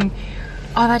kids and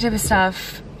all that type of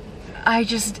stuff, I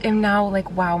just am now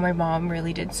like, wow, my mom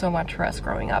really did so much for us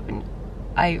growing up, and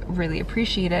I really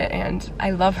appreciate it, and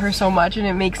I love her so much, and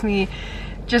it makes me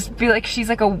just be like, she's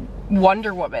like a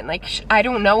Wonder Woman. Like, I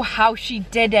don't know how she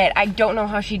did it. I don't know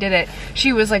how she did it.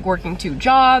 She was like working 2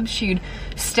 jobs. She'd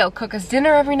still cook us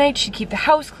dinner every night. She'd keep the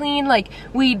house clean. Like,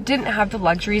 we didn't have the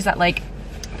luxuries that like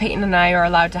Peyton and I are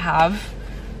allowed to have,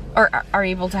 or are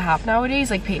able to have nowadays.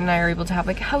 Like, Peyton and I are able to have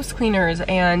like house cleaners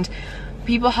and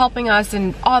people helping us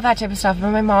and all that type of stuff.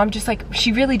 But my mom just like,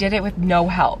 she really did it with no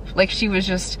help. Like, she was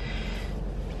just,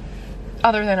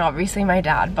 other than obviously my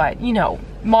dad, but you know,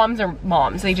 moms are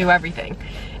moms, they do everything.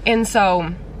 And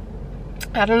so,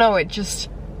 I don't know, it's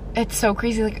so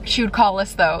crazy. Like, she would call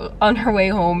us though on her way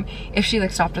home if she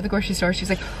like stopped at the grocery store. She's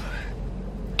like,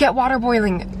 get water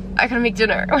boiling, I gotta make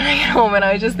dinner when I get home. And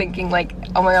I was just thinking like,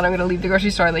 oh my god, I'm gonna leave the grocery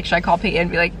store, like should I call Peyton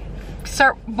and be like,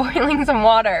 start boiling some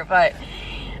water? But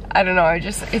I don't know,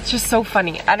 it's just so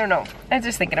funny. I don't know, I'm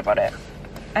just thinking about it.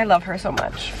 I love her so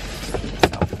much.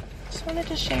 So wanted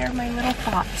to share my little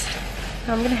thoughts.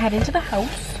 Now I'm gonna head into the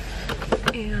house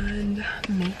and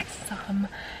make some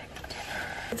dinner.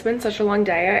 It's been such a long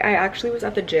day. I actually was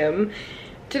at the gym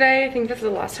today. I think that's the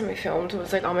last time I filmed. I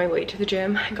was like on my way to the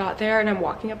gym. I got there and I'm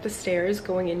walking up the stairs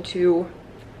going into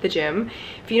the gym.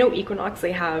 If you know Equinox,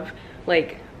 they have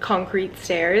like concrete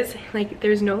stairs. Like,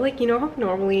 there's no like, you know how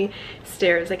normally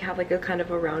stairs like have like a kind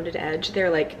of a rounded edge? They're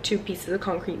like 2 pieces of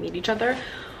concrete meet each other.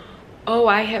 Oh,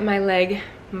 I hit my leg,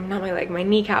 not my leg, my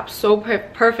kneecap so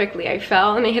perfectly. I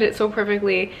fell and I hit it so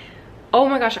perfectly. Oh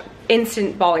my gosh,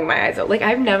 instant bawling my eyes out. Like,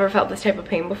 I've never felt this type of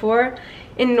pain before.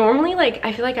 And normally, like,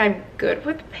 I feel like I'm good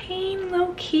with pain,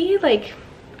 low key. Like,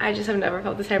 I just have never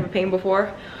felt this type of pain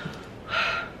before.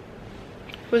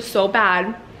 It was so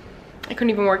bad, I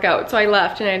couldn't even work out. So I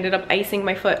left and I ended up icing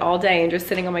my foot all day and just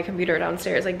sitting on my computer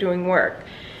downstairs, like doing work.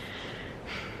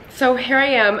 So here I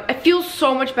am. I feel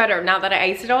so much better now that I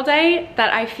iced it all day,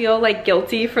 that I feel like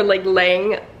guilty for like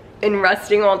laying and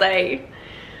resting all day.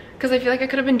 Because I feel like I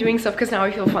could have been doing stuff, because now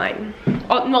I feel fine.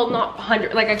 Oh, well, not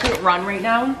 100, like I couldn't run right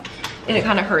now. And it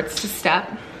kind of hurts to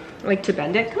step, like to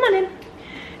bend it. Come on in.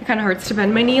 It kind of hurts to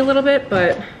bend my knee a little bit,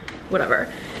 but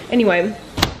whatever. Anyway,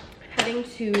 heading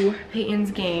to Peyton's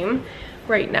game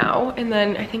right now, and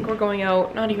then I think we're going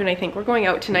out, not even I think, we're going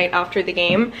out tonight after the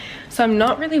game. So I'm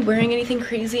not really wearing anything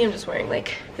crazy. I'm just wearing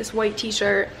like this white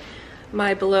t-shirt,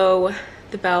 my below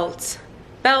the belt,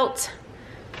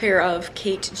 pair of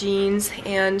Kate jeans,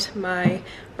 and my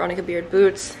Veronica Beard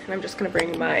boots. And I'm just gonna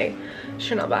bring my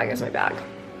Chanel bag as my bag.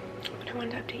 But I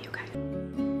wanted to update you guys.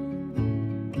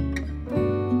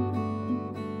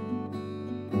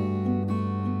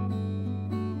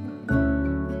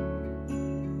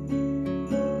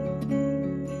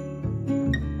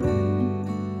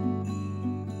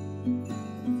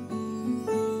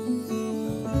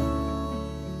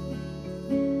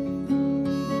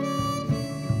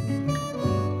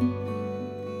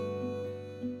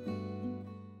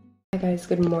 Guys,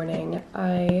 good morning.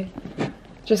 I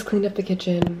just cleaned up the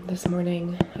kitchen this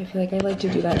morning. I feel like I like to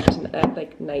do that at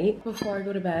like night before I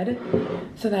go to bed,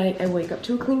 so that I wake up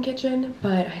to a clean kitchen,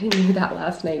 but I didn't do that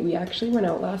last night. We actually went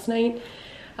out last night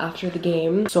after the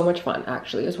game. So much fun,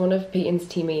 actually. It was one of Peyton's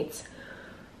teammates'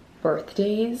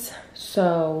 birthdays,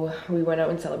 so we went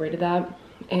out and celebrated that,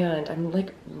 and I'm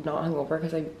like not hungover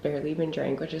because I barely even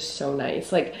drank, which is so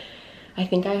nice. Like, I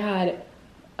think I had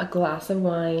a glass of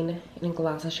wine and a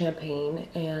glass of champagne,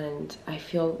 and I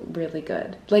feel really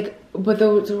good. Like, but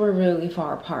those were really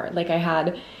far apart. Like, I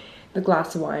had the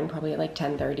glass of wine probably at like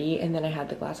 10:30, and then I had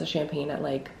the glass of champagne at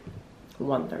like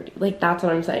 1:30. Like, that's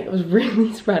what I'm saying. It was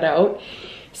really spread out.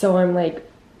 So I'm like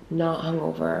not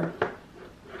hungover,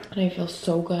 and I feel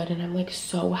so good, and I'm like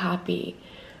so happy.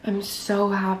 I'm so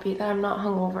happy that I'm not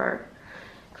hungover,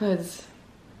 because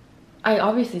I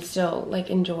obviously still like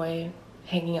enjoy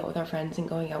hanging out with our friends and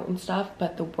going out and stuff,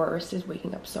 but the worst is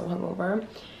waking up so hungover.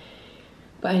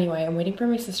 But anyway, I'm waiting for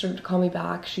my sister to call me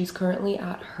back. She's currently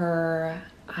at her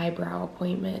eyebrow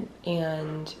appointment,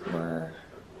 and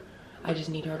I just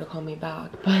need her to call me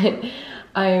back. But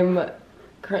I'm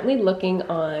currently looking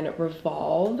on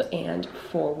Revolve and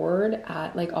Forward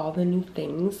at like all the new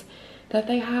things that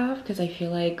they have, because I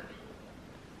feel like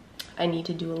I need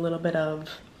to do a little bit of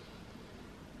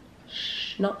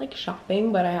not like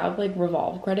shopping, but I have like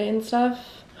Revolve credit and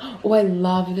stuff. Oh, I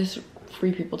love this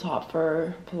Free People top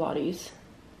for Pilates.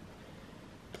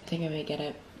 I think I may get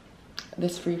it.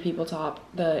 This Free People top,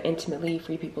 the Intimately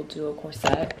Free People Duo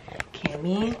Corset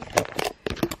cami,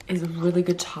 is a really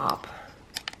good top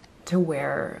to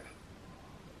wear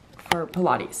for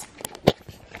Pilates.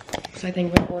 So I think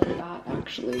I'm gonna order that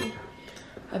actually.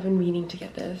 I've been meaning to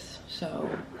get this, so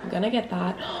I'm gonna get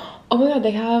that. Oh my god,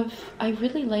 they have, I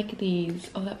really like these.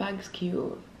 Oh, that bag's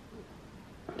cute.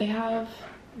 They have,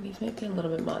 these might be a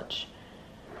little bit much,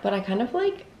 but I kind of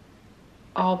like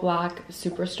all black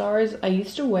Superstars. I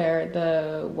used to wear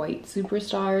the white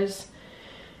Superstars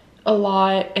a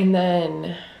lot, and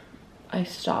then I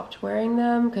stopped wearing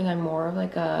them because I'm more of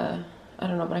like a, I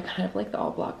don't know, but I kind of like the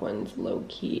all black ones low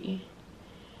key.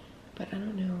 But I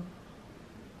don't know.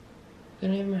 I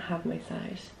don't even have my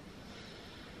size.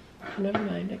 Never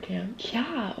mind, I can't.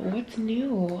 Yeah, what's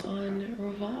new on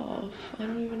Revolve? I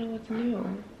don't even know what's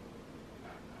new.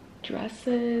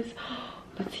 Dresses.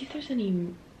 Let's see if there's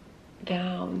any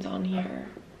gowns on here.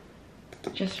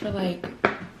 Just for like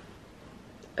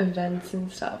events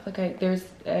and stuff. Like there's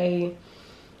a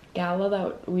gala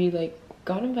that we like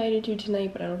got invited to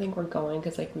tonight, but I don't think we're going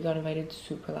because like we got invited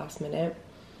super last minute.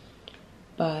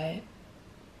 But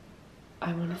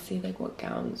I want to see like what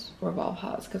gowns Revolve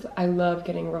has, because I love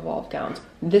getting Revolve gowns.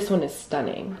 This one is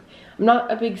stunning. I'm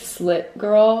not a big slit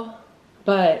girl,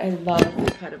 but I love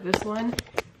the cut of this one.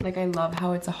 Like I love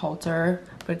how it's a halter,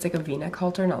 but it's like a v-neck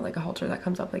halter, not like a halter that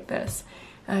comes up like this.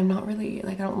 And I'm not really,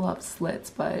 like I don't love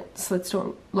slits, but slits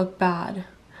don't look bad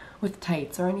with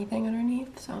tights or anything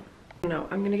underneath, so. No,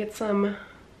 I'm gonna get some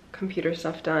computer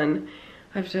stuff done.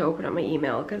 I have to open up my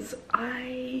email because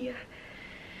I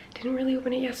didn't really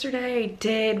open it yesterday. I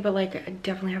did, but like I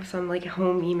definitely have some like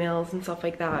home emails and stuff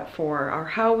like that for our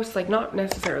house, like not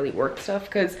necessarily work stuff,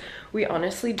 because we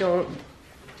honestly don't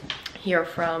hear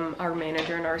from our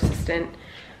manager and our assistant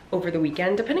over the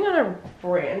weekend, depending on our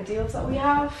brand deals that we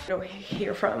have. We don't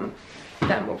hear from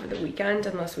them over the weekend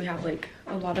unless we have like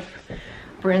a lot of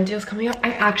brand deals coming up.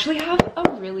 I actually have a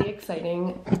really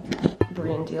exciting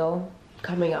brand deal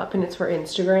coming up, and it's for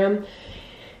Instagram.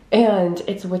 And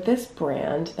it's with this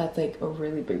brand that's like a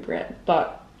really big brand,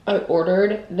 but I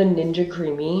ordered the Ninja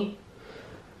Creamy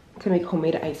to make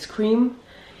homemade ice cream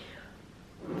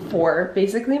for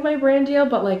basically my brand deal,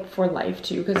 but like for life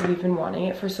too, because we've been wanting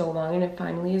it for so long, and it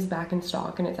finally is back in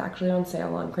stock, and it's actually on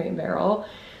sale on Crate and Barrel.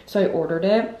 So I ordered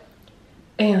it,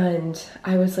 and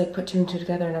I was like put two and two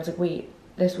together, and I was like, wait,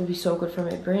 this would be so good for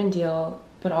my brand deal,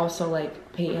 but also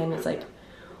like Peyton is like,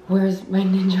 where's my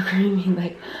Ninja Creamy?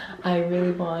 Like, I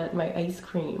really want my ice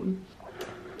cream.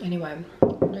 Anyway,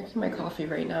 I'm drinking my coffee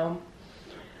right now.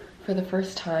 For the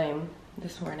first time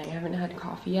this morning, I haven't had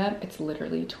coffee yet. It's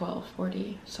literally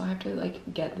 12:40, so I have to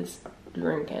like get this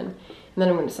drink in, and then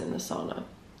I'm gonna sit in the sauna.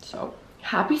 So,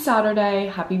 happy Saturday,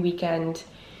 happy weekend.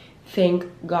 Thank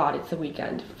God it's the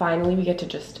weekend. Finally, we get to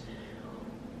just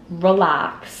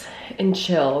relax and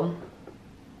chill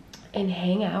and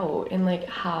hang out and like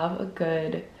have a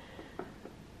good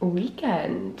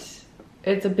weekend.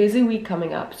 It's a busy week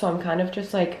coming up, so I'm kind of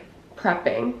just like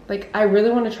prepping. Like I really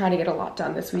want to try to get a lot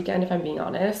done this weekend, if I'm being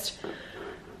honest,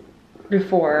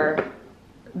 before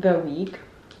the week,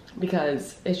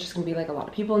 because it's just gonna be like a lot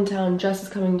of people in town. Jess is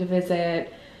coming to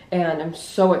visit, and I'm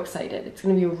so excited. It's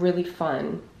gonna be a really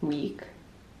fun week,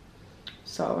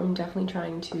 so I'm definitely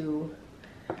trying to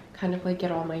kind of like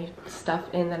get all my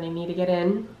stuff in that I need to get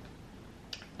in.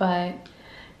 But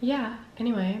yeah,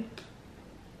 anyway,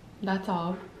 that's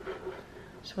all.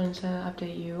 Just wanted to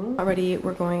update you. Already,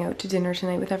 we're going out to dinner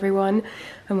tonight with everyone.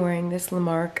 I'm wearing this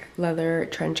Lamarck leather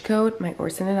trench coat, my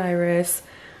Orson and Iris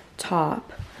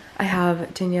top. I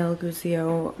have Danielle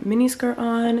Guzio miniskirt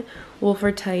on,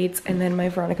 Wolford tights, and then my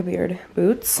Veronica Beard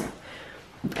boots.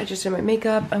 I just did my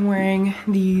makeup. I'm wearing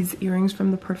these earrings from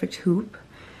the Perfect Hoop.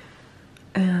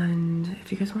 And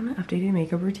if you guys want an updated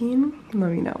makeup routine,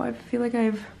 let me know. I feel like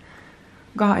I've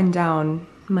gotten down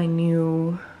my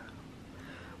new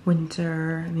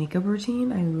winter makeup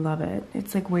routine. I love it.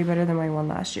 It's like way better than my one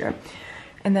last year.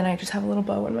 And then I just have a little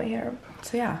bow in my hair.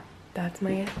 So yeah, that's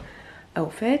my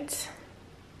outfit.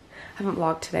 haven't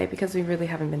vlogged today because we really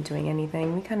haven't been doing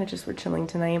anything. We kind of just were chilling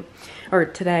tonight, or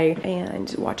today,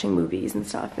 and watching movies and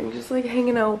stuff and just like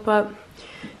hanging out, but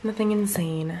nothing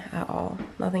insane at all.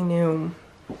 Nothing new.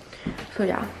 So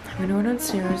yeah, I'm gonna go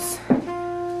downstairs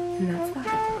and that's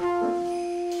that.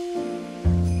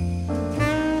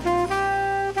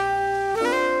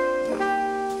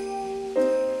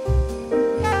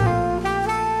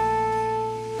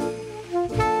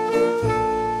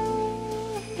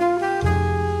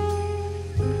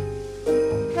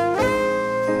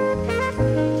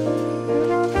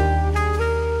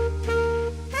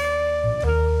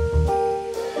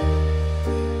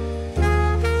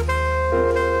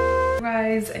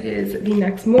 It is the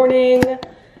next morning.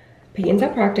 Peyton's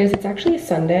at practice. It's actually a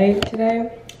Sunday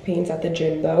today. Peyton's at the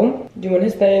gym though, doing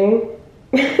his thing.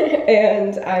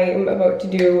 And I'm about to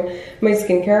do my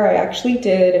skincare. I actually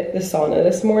did the sauna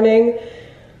this morning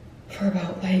for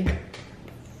about like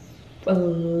a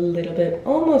little bit,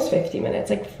 almost 50 minutes,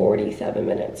 like 47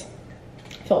 minutes.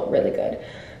 Felt really good.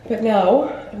 But now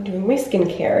I'm doing my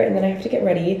skincare and then I have to get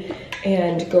ready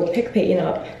and go pick Peyton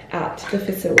up at the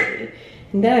facility.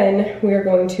 And then we are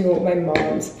going to my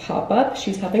mom's pop-up.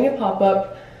 She's having a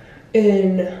pop-up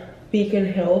in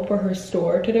Beacon Hill for her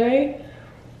store today.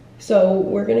 So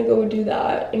we're gonna go do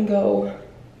that and go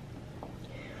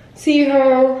see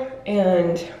her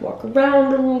and walk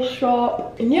around the little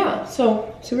shop. And yeah,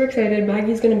 so super excited.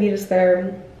 Maggie's gonna meet us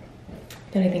there.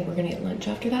 Then I think we're gonna get lunch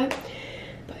after that.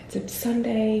 But it's a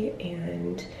Sunday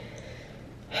and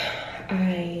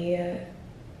I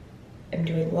am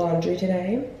doing laundry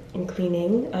today and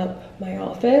cleaning up my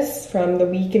office from the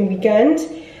week and weekend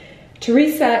to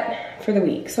reset for the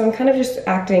week. So I'm kind of just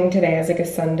acting today as like a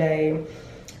Sunday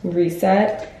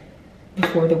reset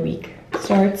before the week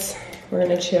starts. We're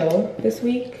gonna chill this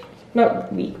week.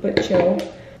 Not week, but chill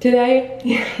today.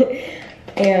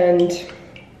 And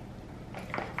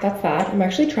that's that. I'm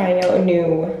actually trying out a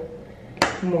new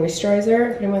moisturizer.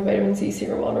 I'm putting my vitamin C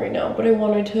serum on right now, but I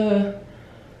wanted to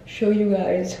show you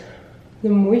guys the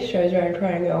moisturizer I'm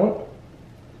trying out,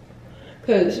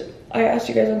 because I asked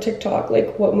you guys on TikTok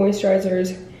like what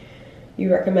moisturizers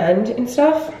you recommend and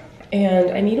stuff,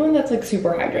 and I need one that's like super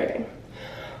hydrating.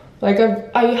 Like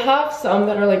I have some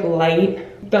that are like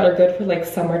light, that are good for like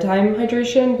summertime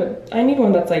hydration, but I need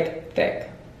one that's like thick,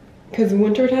 because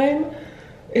wintertime,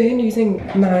 and using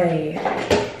my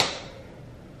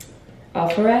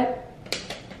Alpharet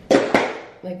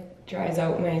like dries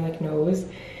out my like nose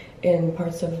in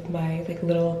parts of my like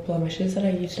little blemishes that I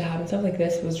used to have and stuff. Like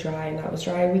this was dry and that was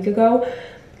dry a week ago,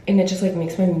 and it just like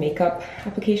makes my makeup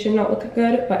application not look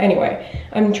good. But anyway,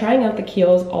 I'm trying out the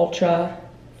Kiehl's Ultra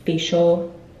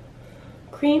Facial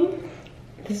Cream.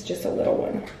 This is just a little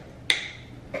one,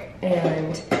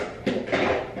 and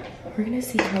we're gonna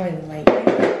see how I like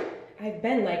it. I've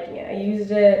been liking it. I used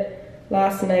it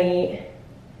last night.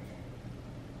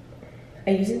 I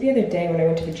used it the other day when I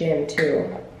went to the gym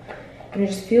too. And it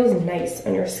just feels nice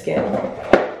on your skin.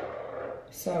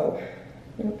 So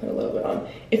I'm gonna put a little bit on.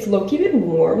 It's low-key been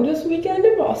warm this weekend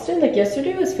in Boston. Like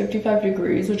yesterday was 55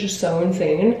 degrees, which is so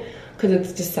insane because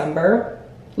it's December.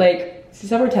 Like it's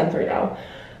December 10th right now.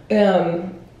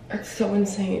 It's so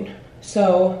insane.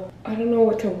 So I don't know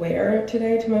what to wear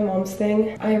today to my mom's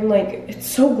thing. I'm like, it's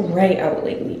so gray out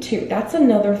lately too. That's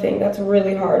another thing that's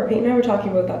really hard. Peyton and I were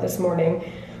talking about that this morning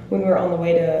when we were on the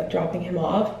way to dropping him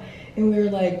off, and we were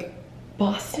like,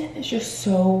 Boston is just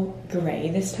so gray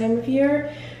this time of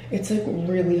year. It's like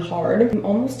really hard. I'm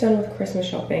almost done with Christmas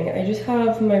shopping. I just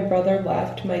have my brother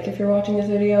left. Mike, if you're watching this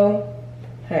video,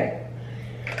 hey.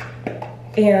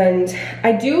 And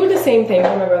I do the same thing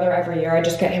for my brother every year. I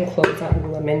just get him clothes at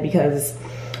Lululemon because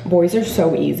boys are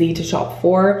so easy to shop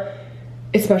for,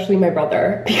 especially my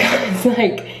brother, because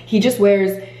like he just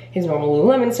wears his normal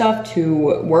Lululemon stuff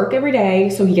to work every day,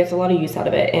 so he gets a lot of use out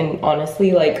of it. And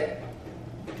honestly, like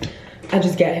I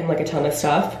just get him like a ton of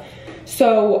stuff.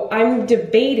 So I'm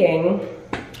debating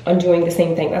on doing the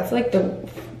same thing. That's like it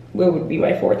would be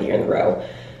my 4th year in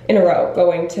a row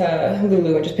going to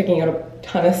Lulu and just picking out a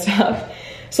ton of stuff.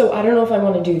 So I don't know if I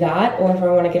want to do that or if I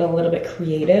want to get a little bit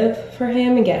creative for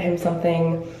him and get him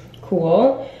something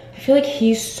cool. I feel like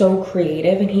he's so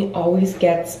creative and he always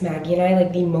gets Maggie and I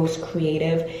like the most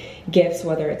creative gifts,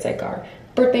 whether it's like our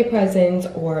birthday presents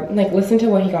or like listen to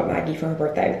what he got Maggie for her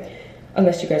birthday.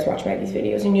 Unless you guys watch Maggie's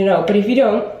videos and you know, but if you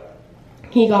don't,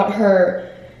 he got her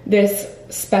this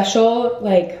special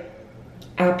like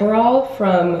Aperol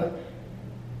from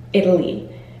Italy.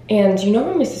 And you know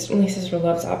how my sister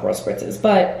loves Aperol spritzes,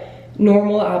 but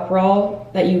normal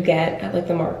Aperol that you get at like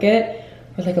the market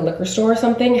or like a liquor store or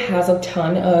something, has a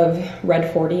ton of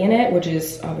red 40 in it, which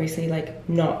is obviously like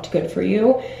not good for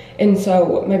you. And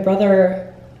so my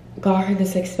brother got her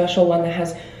this like special one that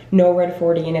has no red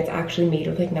 40 and it's actually made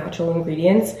with like natural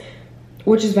ingredients,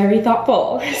 which is very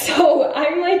thoughtful. So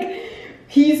I'm like,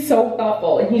 he's so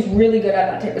thoughtful and he's really good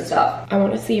at that type of stuff. I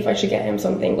want to see if I should get him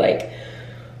something like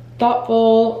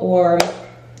thoughtful or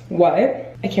what.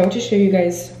 I can't wait to show you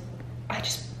guys. I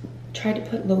just tried to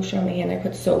put lotion on my hand. I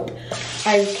put soap.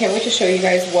 I can't wait to show you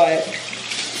guys what.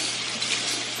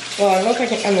 Well, I don't know if I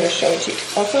can. I'm gonna show it to you.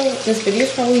 Also, this video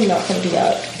is probably not gonna be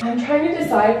up. I'm trying to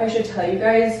decide if I should tell you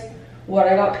guys what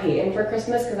I got Peyton for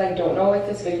Christmas, because I don't know if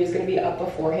this video is gonna be up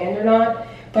beforehand or not.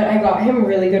 But I got him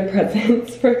really good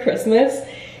presents for Christmas,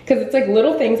 because it's like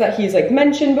little things that he's like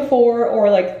mentioned before, or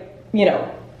like, you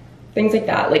know, things like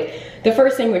that. Like the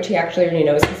first thing, which he actually already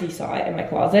knows because he saw it in my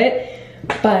closet.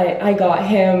 But I got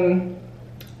him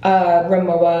a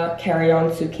Rimowa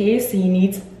carry-on suitcase. He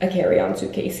needs a carry-on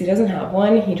suitcase. He doesn't have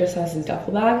one. He just has his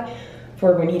duffel bag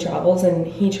for when he travels, and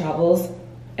he travels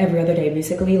every other day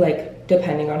basically, like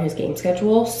depending on his game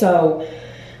schedule. So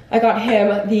I got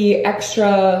him the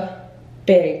extra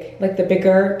big, like the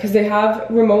bigger, because they have,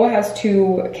 Rimowa has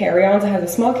two carry-ons. It has a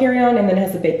small carry-on and then it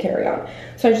has a big carry-on.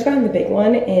 So I just got him the big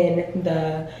one in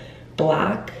the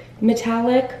black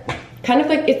metallic. Kind of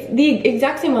like, it's the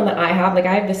exact same one that I have. Like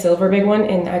I have the silver big one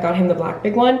and I got him the black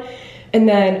big one. And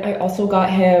then I also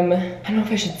got him, I don't know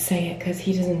if I should say it because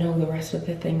he doesn't know the rest of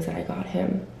the things that I got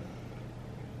him.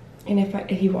 And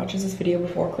if he watches this video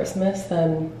before Christmas,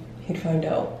 then he'd find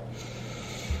out.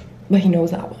 But he knows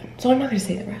that one. So I'm not gonna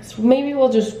say the rest. Maybe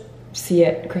we'll just see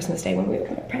it Christmas Day when we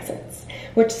open our presents.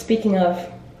 Which, speaking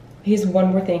of, here's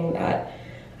one more thing that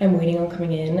I'm waiting on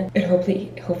coming in. It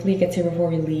hopefully it gets here before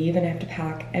we leave, and I have to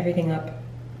pack everything up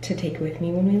to take with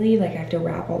me when we leave. Like I have to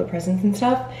wrap all the presents and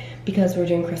stuff because we're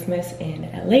doing Christmas in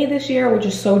LA this year, which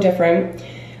is so different.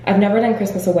 I've never done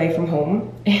Christmas away from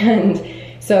home, and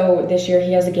so this year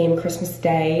he has a game Christmas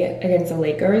Day against the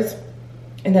Lakers,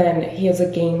 and then he has a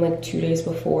game like 2 days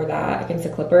before that against the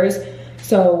Clippers.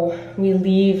 So we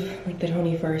leave like the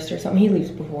 21st or something. He leaves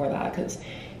before that because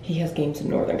he has games in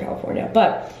Northern California,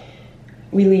 but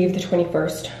we leave the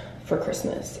 21st for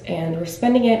Christmas, and we're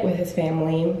spending it with his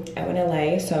family out in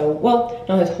LA. So, well,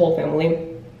 not his whole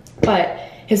family, but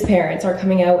his parents are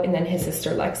coming out, and then his sister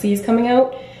Lexi is coming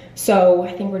out. So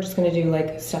I think we're just gonna do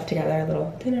like stuff together, a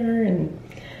little dinner and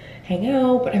hang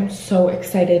out. But I'm so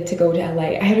excited to go to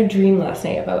LA. I had a dream last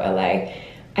night about LA.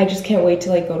 I just can't wait to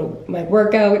like go to my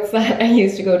workouts that I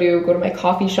used to go to my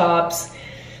coffee shops,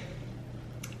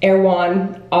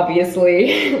 Erewhon,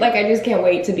 obviously. Like I just can't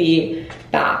wait to be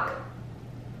back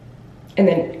and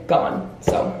then gone.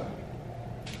 So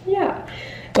yeah,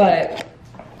 but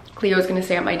Cleo's gonna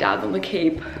stay at my dad's on the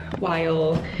Cape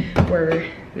while we're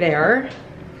there.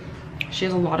 She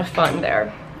has a lot of fun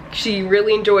there. She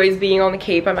really enjoys being on the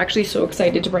Cape. I'm actually so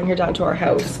excited to bring her down to our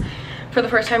house for the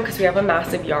first time because we have a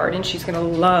massive yard and she's gonna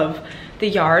love the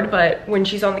yard. But when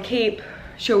she's on the Cape,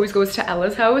 she always goes to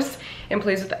Ella's house and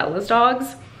plays with Ella's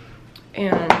dogs.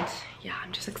 And yeah,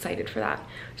 I'm just excited for that.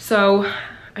 So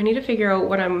I need to figure out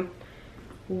what I'm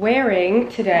wearing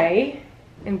today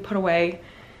and put away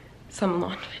some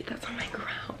laundry that's on my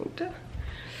ground.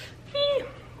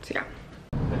 So yeah.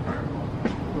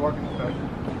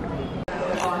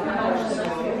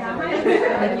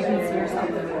 Like you can see yourself.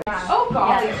 Oh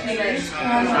god. I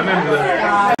remember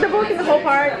that. The book is the whole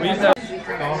part.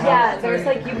 Yeah, there's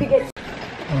like you could get.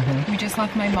 We just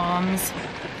left my mom's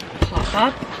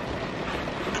pop-up.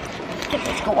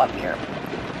 Let's go up here.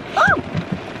 Oh!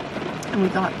 And we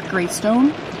got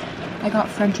Greystone. I got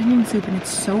French onion soup and it's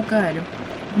so good.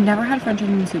 I've never had French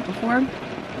onion soup before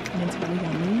and it's really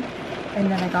yummy.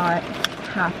 And then I got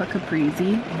half a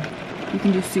caprese. You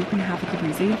can do soup and half a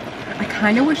caprese. I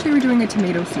kind of wish they were doing a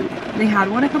tomato soup. They had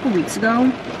one a couple weeks ago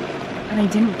and I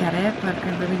didn't get it, but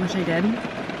I really wish I did.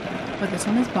 But this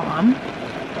one is bomb.